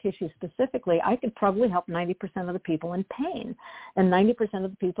scar tissue specifically, I could probably help 90% of the people in pain and 90%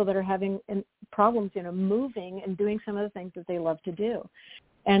 of the people that are having problems, moving and doing some of the things that they love to do.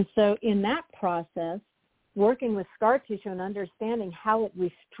 And so in that process, working with scar tissue and understanding how it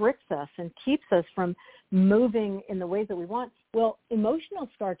restricts us and keeps us from moving in the ways that we want, well, emotional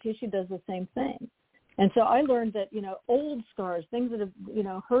scar tissue does the same thing. And so I learned that, old scars, things that have,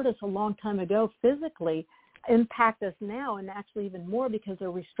 hurt us a long time ago physically, impact us now, and actually even more because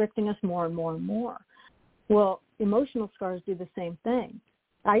they're restricting us more and more and more. Well, emotional scars do the same thing.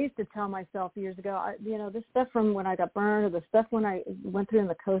 I used to tell myself years ago, this stuff from when I got burned or the stuff when I went through in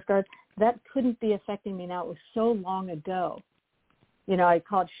the Coast Guard, that couldn't be affecting me now. It was so long ago. I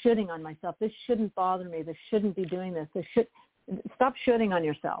call it shooting on myself. This shouldn't bother me. This shouldn't be doing this. Stop shooting on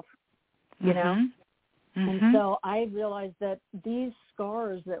yourself, you know? And so I realized that these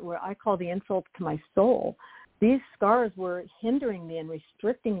scars I call the insult to my soul, these scars were hindering me and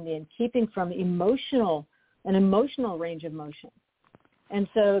restricting me and keeping from an emotional range of motion. And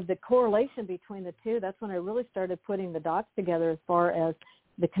so the correlation between the two, that's when I really started putting the dots together as far as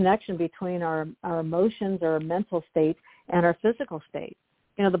the connection between our emotions, our mental state, and our physical state.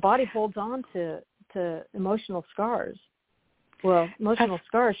 The body holds on to emotional scars. Well, emotional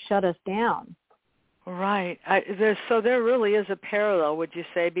scars shut us down. Right. So there really is a parallel, would you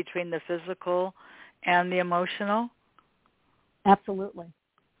say, between the physical and the emotional? Absolutely.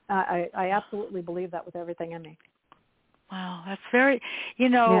 I absolutely believe that with everything in me. Wow, that's very,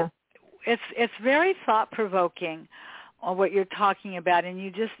 it's very thought-provoking what you're talking about, and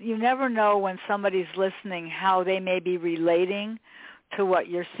you never know when somebody's listening how they may be relating to what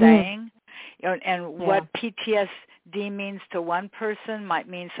you're saying, and what PTSD means to one person might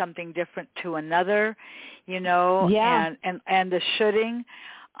mean something different to another, and the shoulding.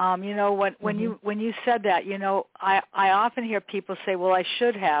 When you said that, I often hear people say, well, I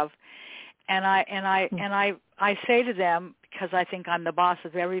should have, and I say to them, because I think I'm the boss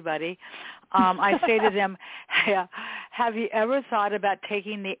of everybody, I say to them, have you ever thought about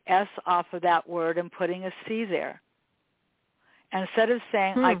taking the S off of that word and putting a C there? Instead of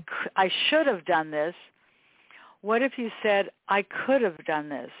saying, I should have done this, what if you said, I could have done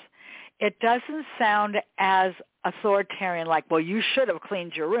this? It doesn't sound as authoritarian, like, well, you should have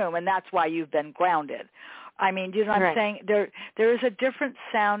cleaned your room, and that's why you've been grounded. I mean, you know what I'm saying? There is a different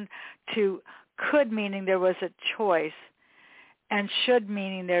sound to could, meaning there was a choice, and should,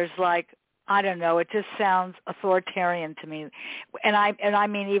 meaning there's like, I don't know, it just sounds authoritarian to me. And I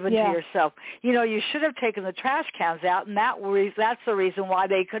mean even to yourself. You should have taken the trash cans out, and that's the reason why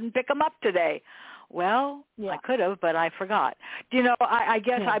they couldn't pick them up today. Well, I could have, but I forgot. I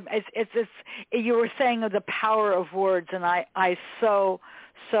guess it's you were saying of the power of words, and I so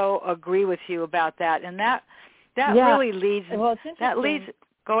agree with you about that. And that really leads. Well, it's interesting. That leads.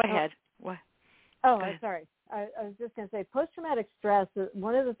 Go ahead. What? Oh, I'm sorry. I was just going to say, post-traumatic stress,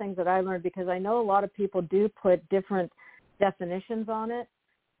 one of the things that I learned, because I know a lot of people do put different definitions on it,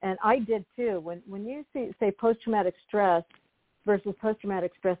 and I did too. When you say post-traumatic stress versus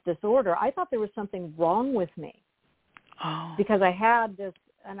post-traumatic stress disorder, I thought there was something wrong with me because I had this,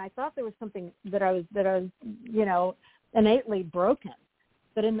 and I thought there was something that I was innately broken.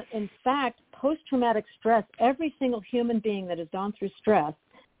 But in fact, post-traumatic stress, every single human being that has gone through stress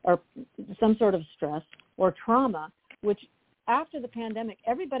or some sort of stress or trauma, which after the pandemic,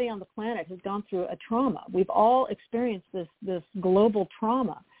 everybody on the planet has gone through a trauma. We've all experienced this global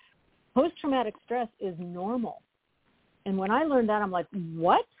trauma. Post-traumatic stress is normal. And when I learned that, I'm like,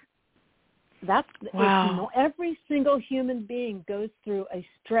 what? Wow. Every single human being goes through a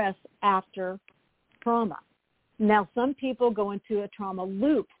stress after trauma. Now, some people go into a trauma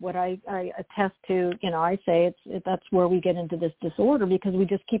loop. What I attest to, I say that's where we get into this disorder, because we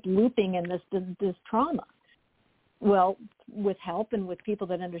just keep looping in this trauma. Well, with help and with people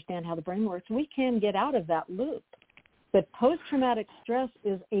that understand how the brain works, we can get out of that loop. But post-traumatic stress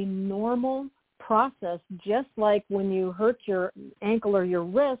is a normal process, just like when you hurt your ankle or your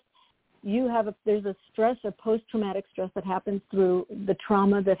wrist, there's a stress, a post-traumatic stress that happens through the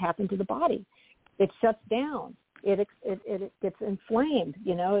trauma that happened to the body. It shuts down. It gets inflamed,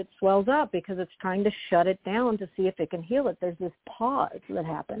 it swells up because it's trying to shut it down to see if it can heal it. There's this pause that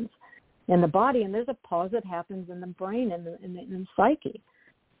happens in the body, and there's a pause that happens in the brain and in the psyche.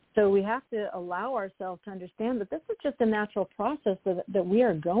 So we have to allow ourselves to understand that this is just a natural process that we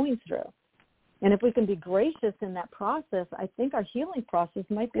are going through. And if we can be gracious in that process, I think our healing process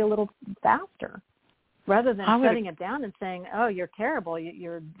might be a little faster, rather than shutting it down and saying, "Oh, you're terrible.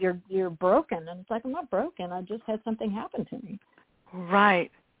 You're broken." And it's like, I'm not broken. I just had something happen to me.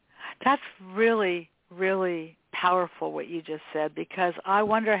 Right. That's really, really powerful what you just said, because I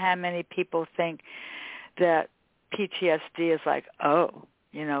wonder how many people think that PTSD is like,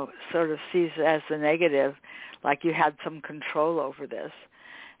 sort of sees it as the negative, like you had some control over this.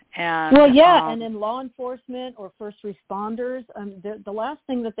 And, and in law enforcement or first responders, the last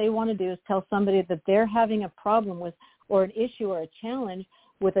thing that they want to do is tell somebody that they're having a problem with, or an issue or a challenge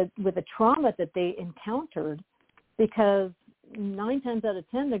with a trauma that they encountered, because 9 times out of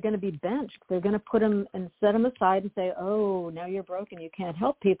 10 they're going to be benched. They're going to put them and set them aside and say, "Oh, now you're broken. You can't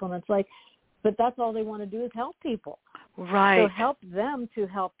help people." And it's like, but that's all they want to do is help people. Right. So help them to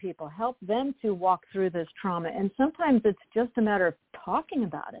help people. Help them to walk through this trauma. And sometimes it's just a matter of talking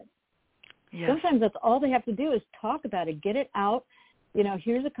about it. Yes. Sometimes that's all they have to do is talk about it, get it out.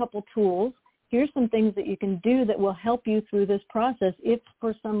 Here's a couple tools. Here's some things that you can do that will help you through this process if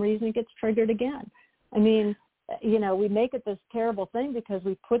for some reason it gets triggered again. I mean, we make it this terrible thing because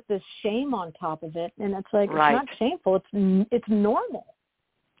we put this shame on top of it, and it's like, right. It's not shameful. It's normal.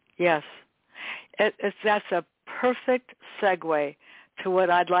 Yes. That's a perfect segue to what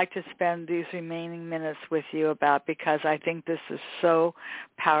I'd like to spend these remaining minutes with you about, because I think this is so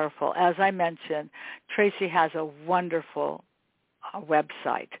powerful. As I mentioned, Tracey has a wonderful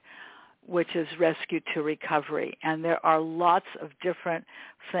website, which is Rescue to Recovery, and there are lots of different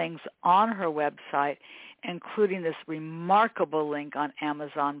things on her website, including this remarkable link on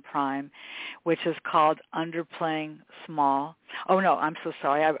Amazon Prime, which is called Underplaying Small. Oh, no, I'm so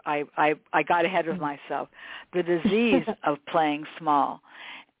sorry. I got ahead of myself. The Disease of Playing Small.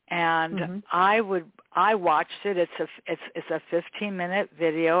 And I watched it. It's a 15-minute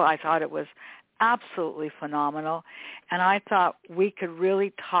video. I thought it was absolutely phenomenal. And I thought we could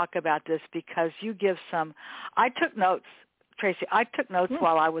really talk about this because you give I took notes. Tracey, I took notes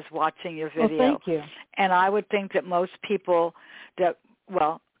while I was watching your video. Well, thank you. And I would think that most people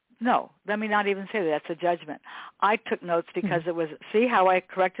no, let me not even say that. That's a judgment. I took notes because it was, see how I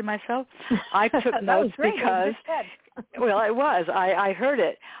corrected myself? I took notes because, well, it was. I heard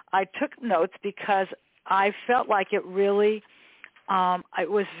it. I took notes because I felt like it really,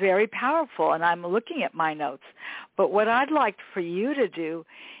 it was very powerful, and I'm looking at my notes. But what I'd like for you to do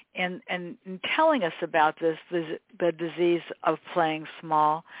in telling us about this, the disease of playing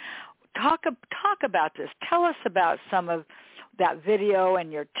small, talk about this. Tell us about some of that video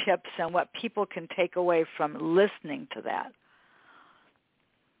and your tips and what people can take away from listening to that.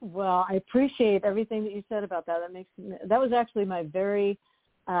 Well, I appreciate everything that you said about that. That was actually my very,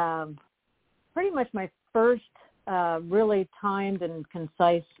 pretty much my first really timed and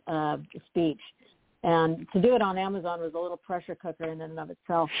concise speech. And to do it on Amazon was a little pressure cooker in and of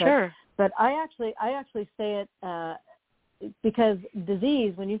itself. Sure. But I actually say it because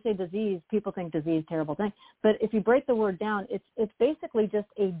disease, when you say disease, people think disease, terrible thing. But if you break the word down, it's basically just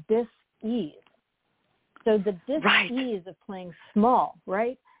a dis-ease. So the dis-ease of playing small,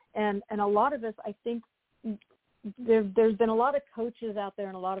 right? And a lot of us, I think, there's been a lot of coaches out there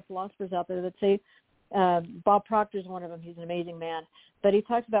and a lot of philosophers out there that say, Bob Proctor's one of them. He's an amazing man. But he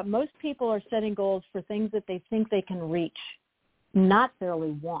talks about most people are setting goals for things that they think they can reach, not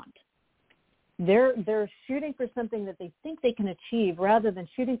really want. They're shooting for something that they think they can achieve rather than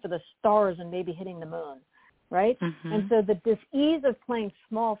shooting for the stars and maybe hitting the moon, right? Mm-hmm. And so the dis-ease of playing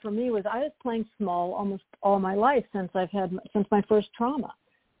small for me was I was playing small almost all my life since my first trauma.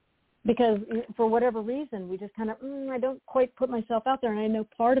 Because for whatever reason, we just kind of, I don't quite put myself out there. And I know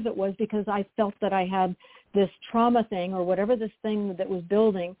part of it was because I felt that I had this trauma thing or whatever this thing that was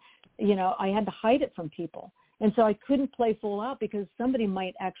building, I had to hide it from people. And so I couldn't play full out because somebody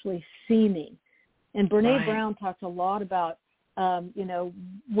might actually see me. And Brene Brown talks a lot about,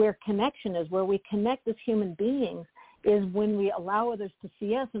 where connection is, where we connect as human beings is when we allow others to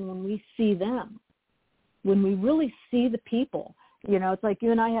see us and when we see them, when we really see the people. It's like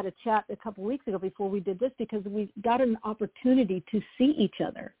you and I had a chat a couple weeks ago before we did this because we got an opportunity to see each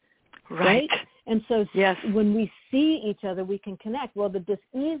other. Right? And so when we see each other, we can connect. Well, the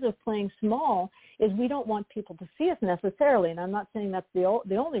dis-ease of playing small is we don't want people to see us necessarily. And I'm not saying that's the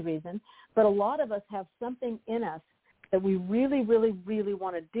only reason, but a lot of us have something in us that we really, really, really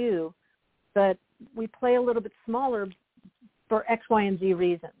want to do, but we play a little bit smaller for X, Y, and Z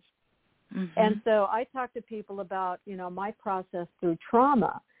reasons. Mm-hmm. And so I talk to people about, my process through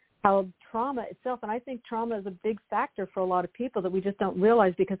trauma, how trauma itself, and I think trauma is a big factor for a lot of people that we just don't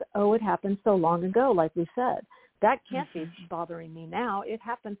realize because, it happened so long ago, like we said. That can't be bothering me now. It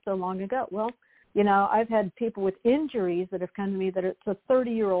happened so long ago. Well, I've had people with injuries that have come to me that it's a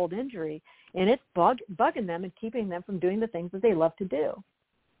 30-year-old injury, and it's bugging them and keeping them from doing the things that they love to do.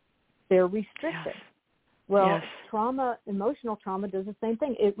 They're restricted. Yes. Well, trauma, emotional trauma does the same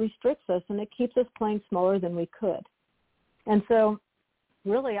thing. It restricts us, and it keeps us playing smaller than we could. And so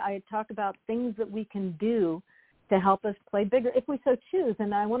really, I talk about things that we can do to help us play bigger if we so choose.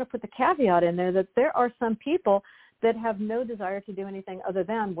 And I want to put the caveat in there that there are some people that have no desire to do anything other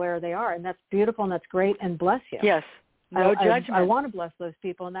than where they are. And that's beautiful and that's great and bless you. Yes. No judgment. I want to bless those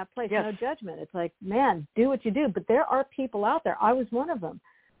people in that place. Yes. No judgment. It's like, man, do what you do. But there are people out there. I was one of them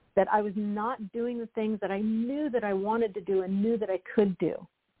that I was not doing the things that I knew that I wanted to do and knew that I could do.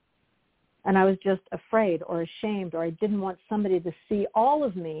 And I was just afraid or ashamed, or I didn't want somebody to see all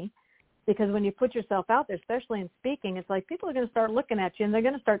of me, because when you put yourself out there, especially in speaking, it's like people are going to start looking at you and they're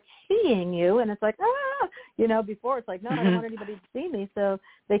going to start seeing you. And it's like, before it's like, no, I don't want anybody to see me. So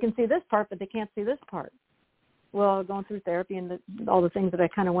they can see this part, but they can't see this part. Well, going through therapy and all the things that I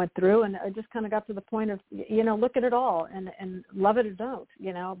kind of went through, and I just kind of got to the point of, look at it all and love it or don't,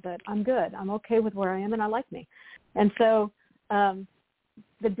 but I'm good. I'm okay with where I am and I like me. And so,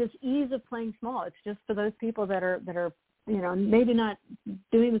 the dis-ease of playing small, it's just for those people that are maybe not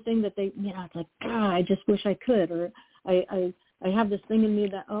doing the thing that they, it's like, I just wish I could, or I have this thing in me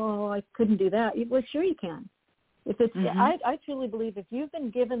that, I couldn't do that. Well, sure you can. If it's, I truly believe if you've been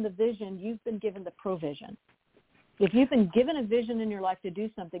given the vision, you've been given the provision. If you've been given a vision in your life to do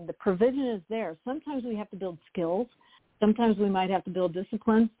something, the provision is there. Sometimes we have to build skills. Sometimes we might have to build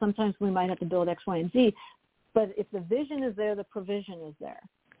discipline. Sometimes we might have to build X, Y, and Z. But if the vision is there, the provision is there.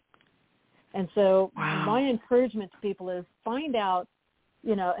 And so my encouragement to people is find out,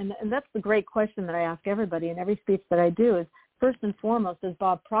 and that's the great question that I ask everybody in every speech that I do is, first and foremost, as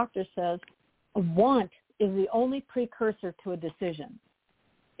Bob Proctor says, a want is the only precursor to a decision.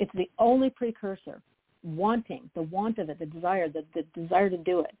 It's the only precursor. Wanting, the want of it, the desire to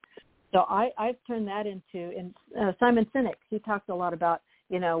do it. So I've turned that into, Simon Sinek, he talks a lot about,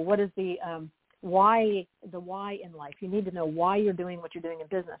 what is the why in life. You need to know why you're doing what you're doing in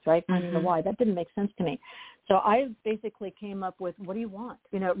business, right? Finding the why. That didn't make sense to me. So I basically came up with, what do you want?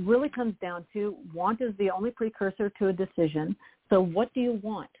 It really comes down to, want is the only precursor to a decision. So what do you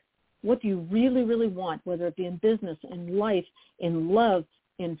want? What do you really, really want, whether it be in business, in life, in love,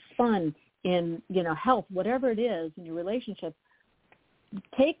 in fun, in, health, whatever it is in your relationship?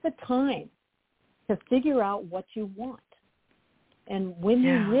 Take the time to figure out what you want. And when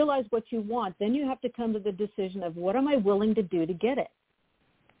you realize what you want, then you have to come to the decision of, what am I willing to do to get it?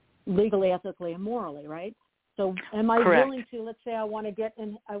 Legally, ethically, and morally, right? So am I willing to, let's say I want to get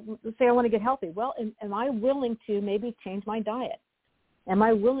healthy. Well, am I willing to maybe change my diet? Am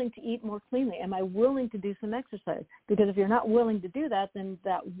I willing to eat more cleanly? Am I willing to do some exercise? Because if you're not willing to do that, then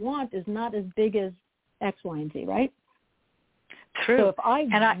that want is not as big as X, Y, and Z, right? True. So if I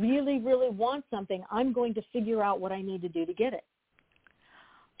really, really want something, I'm going to figure out what I need to do to get it.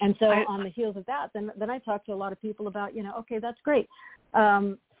 And so on the heels of that, then I talk to a lot of people about, okay, that's great.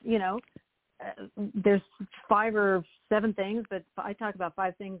 There's 5 or 7 things, but I talk about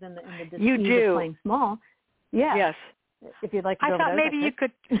 5 things in the dis-ease of playing small. Yeah. Yes. If you'd like to go I thought maybe you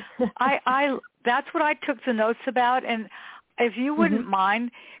could. That's what I took the notes about, and if you wouldn't mind,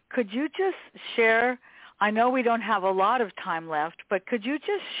 could you just share? I know we don't have a lot of time left, but could you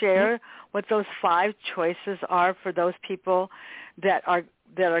just share what those 5 choices are for those people that are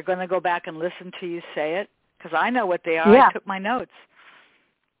going to go back and listen to you say it? Because I know what they are. Yeah. I took my notes.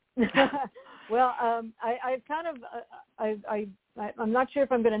 Well, I'm not sure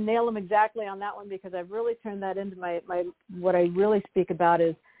if I'm going to nail them exactly on that one, because I've really turned that into my what I really speak about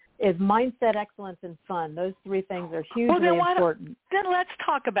is mindset, excellence, and fun. Those 3 things are hugely important. Then let's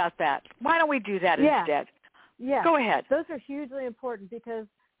talk about that. Why don't we do that instead? Yeah. Go ahead. Those are hugely important because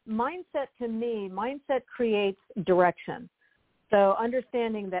mindset creates direction. So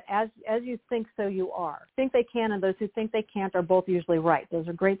understanding that as you think, so you are. Think they can, and those who think they can't are both usually right. Those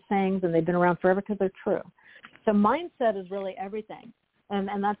are great sayings, and they've been around forever because they're true. So mindset is really everything.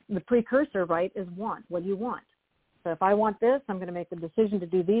 And that's the precursor, right, is want. What do you want? So if I want this, I'm going to make the decision to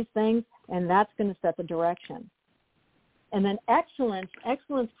do these things, and that's going to set the direction. And then excellence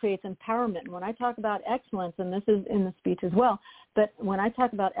creates empowerment. And when I talk about excellence, and this is in the speech as well, but when I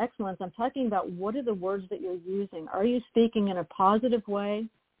talk about excellence, I'm talking about what are the words that you're using. Are you speaking in a positive way,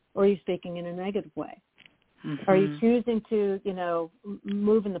 or are you speaking in a negative way? Mm-hmm. Are you choosing to,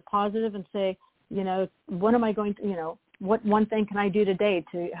 move in the positive and say, what am I going to, what one thing can I do today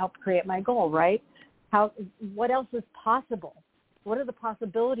to help create my goal, right? What else is possible? What are the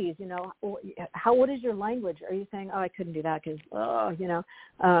possibilities? What is your language? Are you saying, I couldn't do that because,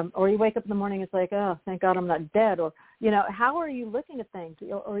 or you wake up in the morning, it's like, thank God I'm not dead. Or, how are you looking at things?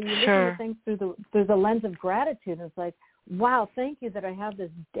 Or are you looking at things through the lens of gratitude? And it's like, wow, thank you that I have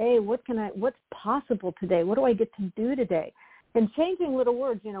this day. What's possible today? What do I get to do today? And changing little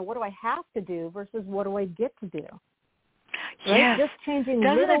words, what do I have to do versus what do I get to do? Right? Yes. Just changing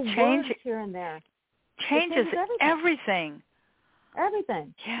little words here and there. Changes everything.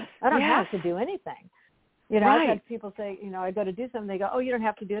 Everything. Yes. I don't have to do anything. Right. I've had people say, I go to do something, they go, you don't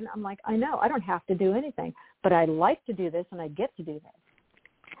have to do it. I'm like, I know, I don't have to do anything, but I like to do this and I get to do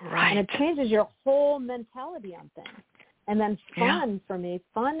this. Right. And it changes your whole mentality on things. And then fun, for me,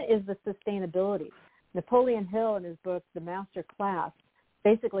 fun is the sustainability. Napoleon Hill in his book, The Master Class,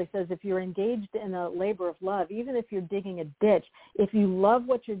 basically says if you're engaged in a labor of love, even if you're digging a ditch, if you love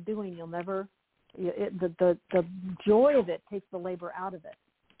what you're doing, you'll never... the joy of it takes the labor out of it.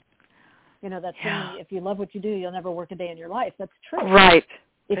 That saying, if you love what you do, you'll never work a day in your life. That's true. Right.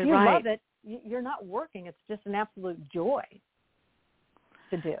 If you love it, you're not working. It's just an absolute joy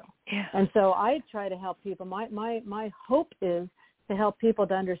to do. Yeah. And so I try to help people. My hope is to help people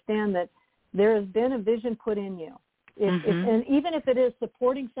to understand that there has been a vision put in you. And even if it is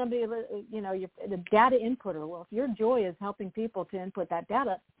supporting somebody, you're the data inputter. Well, if your joy is helping people to input that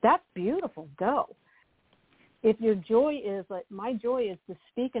data, that's beautiful. Go. If your joy is like my joy is to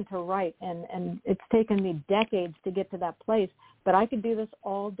speak and to write, and it's taken me decades to get to that place, but I could do this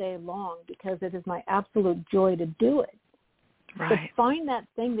all day long because it is my absolute joy to do it. Right. But find that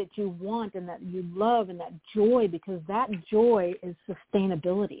thing that you want and that you love and that joy, because that joy is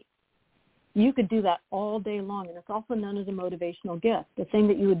sustainability. You could do that all day long, and it's also known as a motivational gift, the thing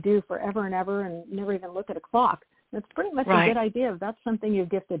that you would do forever and ever and never even look at a clock. That's pretty much a good idea if that's something you're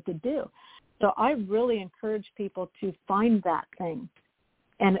gifted to do. So I really encourage people to find that thing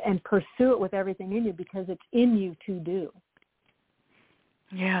and pursue it with everything in you, because it's in you to do.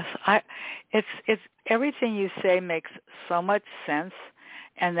 Yes, it's everything you say makes so much sense.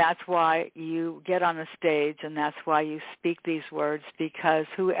 And that's why you get on the stage, and that's why you speak these words, because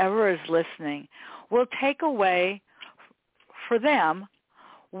whoever is listening will take away for them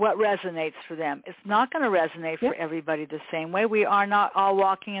what resonates for them. It's not going to resonate for everybody the same way. We are not all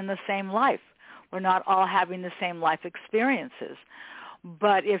walking in the same life. We're not all having the same life experiences.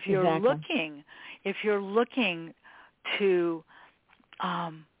 But if you're looking to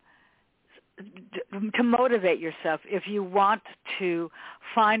motivate yourself, if you want to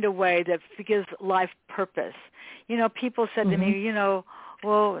find a way that gives life purpose. People said to me,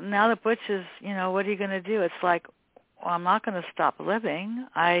 well, now that Butch is, what are you going to do? It's like, well, I'm not going to stop living.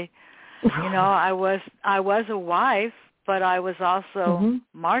 I was a wife, but I was also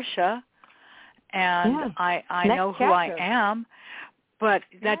Marcia, and I know who I am. But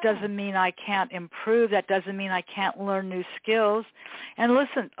that doesn't mean I can't improve. That doesn't mean I can't learn new skills. And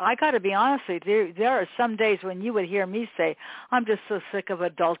listen, I got to be honest with you. There are some days when you would hear me say, I'm just so sick of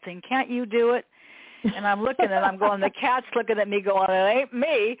adulting. Can't you do it? And I'm looking and I'm going, the cat's looking at me going, it ain't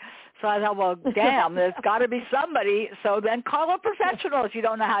me. So I thought, well, damn, there's got to be somebody. So then call a professional if you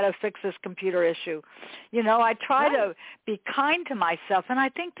don't know how to fix this computer issue. I try to be kind to myself, and I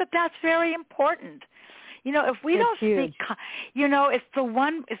think that that's very important. If we don't speak,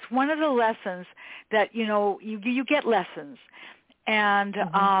 it's one of the lessons that, you get lessons. And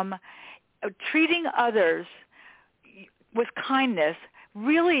treating others with kindness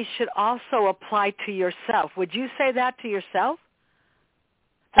really should also apply to yourself. Would you say that to yourself?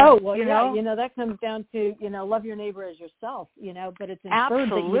 Oh, well, that comes down to, love your neighbor as yourself, but it's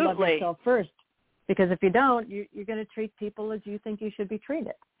inferred that you love yourself first. Because if you don't, you're going to treat people as you think you should be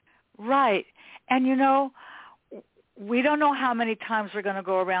treated. Right. And, we don't know how many times we're going to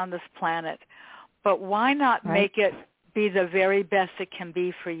go around this planet, but why not make it be the very best it can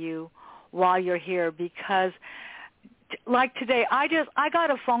be for you while you're here, because like today, I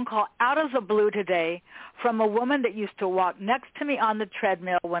got a phone call out of the blue today from a woman that used to walk next to me on the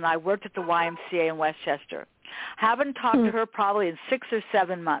treadmill when I worked at the YMCA in Westchester. Haven't talked to her probably in 6 or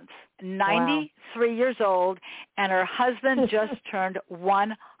 7 months. 93 years old, and her husband just turned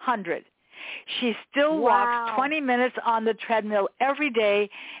 100. She still walks 20 minutes on the treadmill every day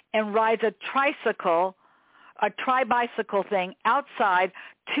and rides a tri-bicycle thing outside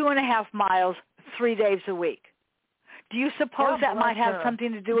 2.5 miles 3 days a week. Do you suppose that might have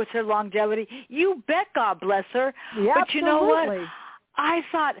something to do with her longevity? You bet, God bless her. Yeah, but you know what? I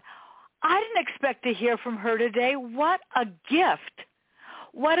thought, I didn't expect to hear from her today. What a gift.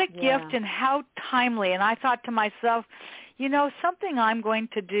 What a gift, and how timely. And I thought to myself, you know, something I'm going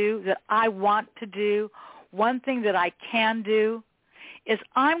to do that I want to do, one thing that I can do, is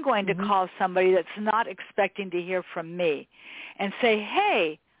I'm going to call somebody that's not expecting to hear from me and say,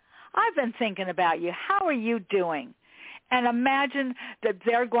 hey, I've been thinking about you. How are you doing? And imagine that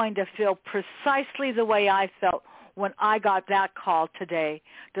they're going to feel precisely the way I felt when I got that call today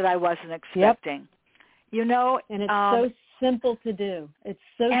that I wasn't expecting. You know, and it's so simple to do. It's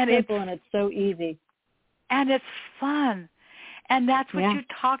so simple and it's so easy. And it's fun. And that's what you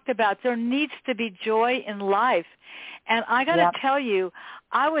talked about. There needs to be joy in life. And I got to tell you,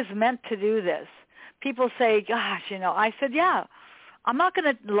 I was meant to do this. People say, gosh, you know, I said, yeah. I'm not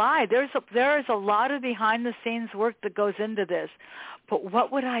going to lie. There is a lot of behind-the-scenes work that goes into this. But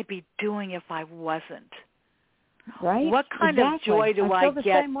what would I be doing if I wasn't? Right. What kind of joy do I feel the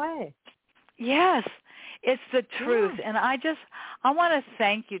get? Same way. Yes, it's the truth. And I want to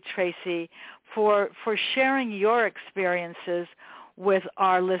thank you, Tracey, for sharing your experiences with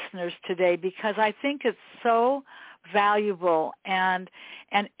our listeners today, because I think it's so valuable. And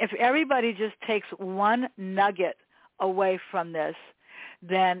if everybody just takes one nugget away from this,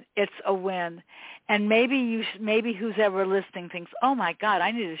 then it's a win. And maybe who's ever listening thinks, oh my God,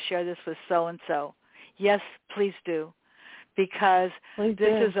 I need to share this with so-and-so. Yes, please do. Because this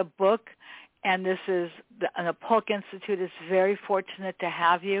is a book, and this is the Polk Institute is very fortunate to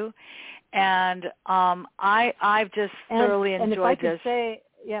have you. And I've just thoroughly enjoyed this.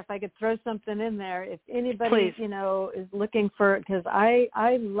 If I could throw something in there, if anybody, you know, is looking for, because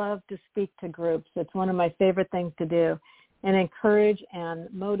I love to speak to groups. It's one of my favorite things to do, and encourage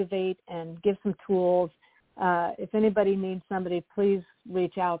and motivate and give some tools. If anybody needs somebody, please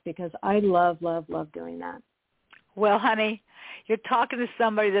reach out, because I love doing that. Well, honey, you're talking to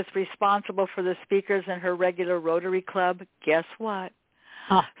somebody that's responsible for the speakers in her regular Rotary Club. Guess what?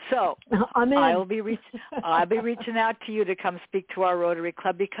 So I'll be reaching out to you to come speak to our Rotary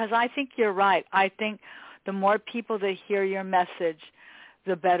Club, because I think you're right. I think the more people that hear your message,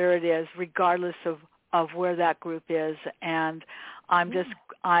 the better it is, regardless of where that group is. And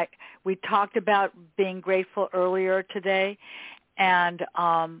we talked about being grateful earlier today, and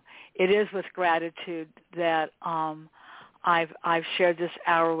it is with gratitude that I've shared this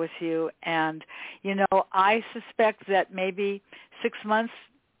hour with you. And, you know, I suspect that maybe 6 months,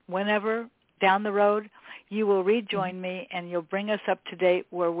 whenever, down the road, you will rejoin me and you'll bring us up to date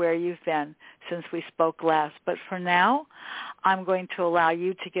where you've been since we spoke last. But for now, I'm going to allow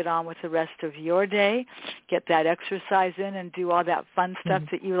you to get on with the rest of your day, get that exercise in and do all that fun stuff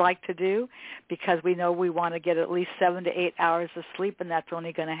that you like to do, because we know we want to get at least 7 to 8 hours of sleep, and that's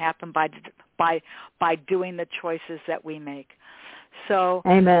only going to happen by doing the choices that we make. So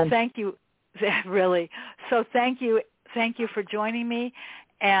Amen. Thank you, really. So thank you for joining me.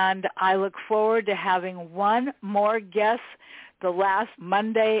 And I look forward to having one more guest the last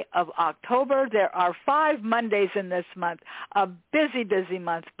Monday of October. There are 5 Mondays in this month, a busy, busy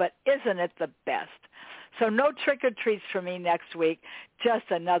month, but isn't it the best? So no trick-or-treats for me next week, just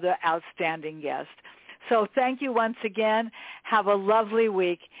another outstanding guest. So thank you once again. Have a lovely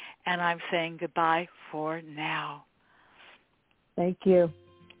week, and I'm saying goodbye for now. Thank you.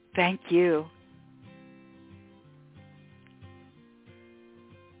 Thank you.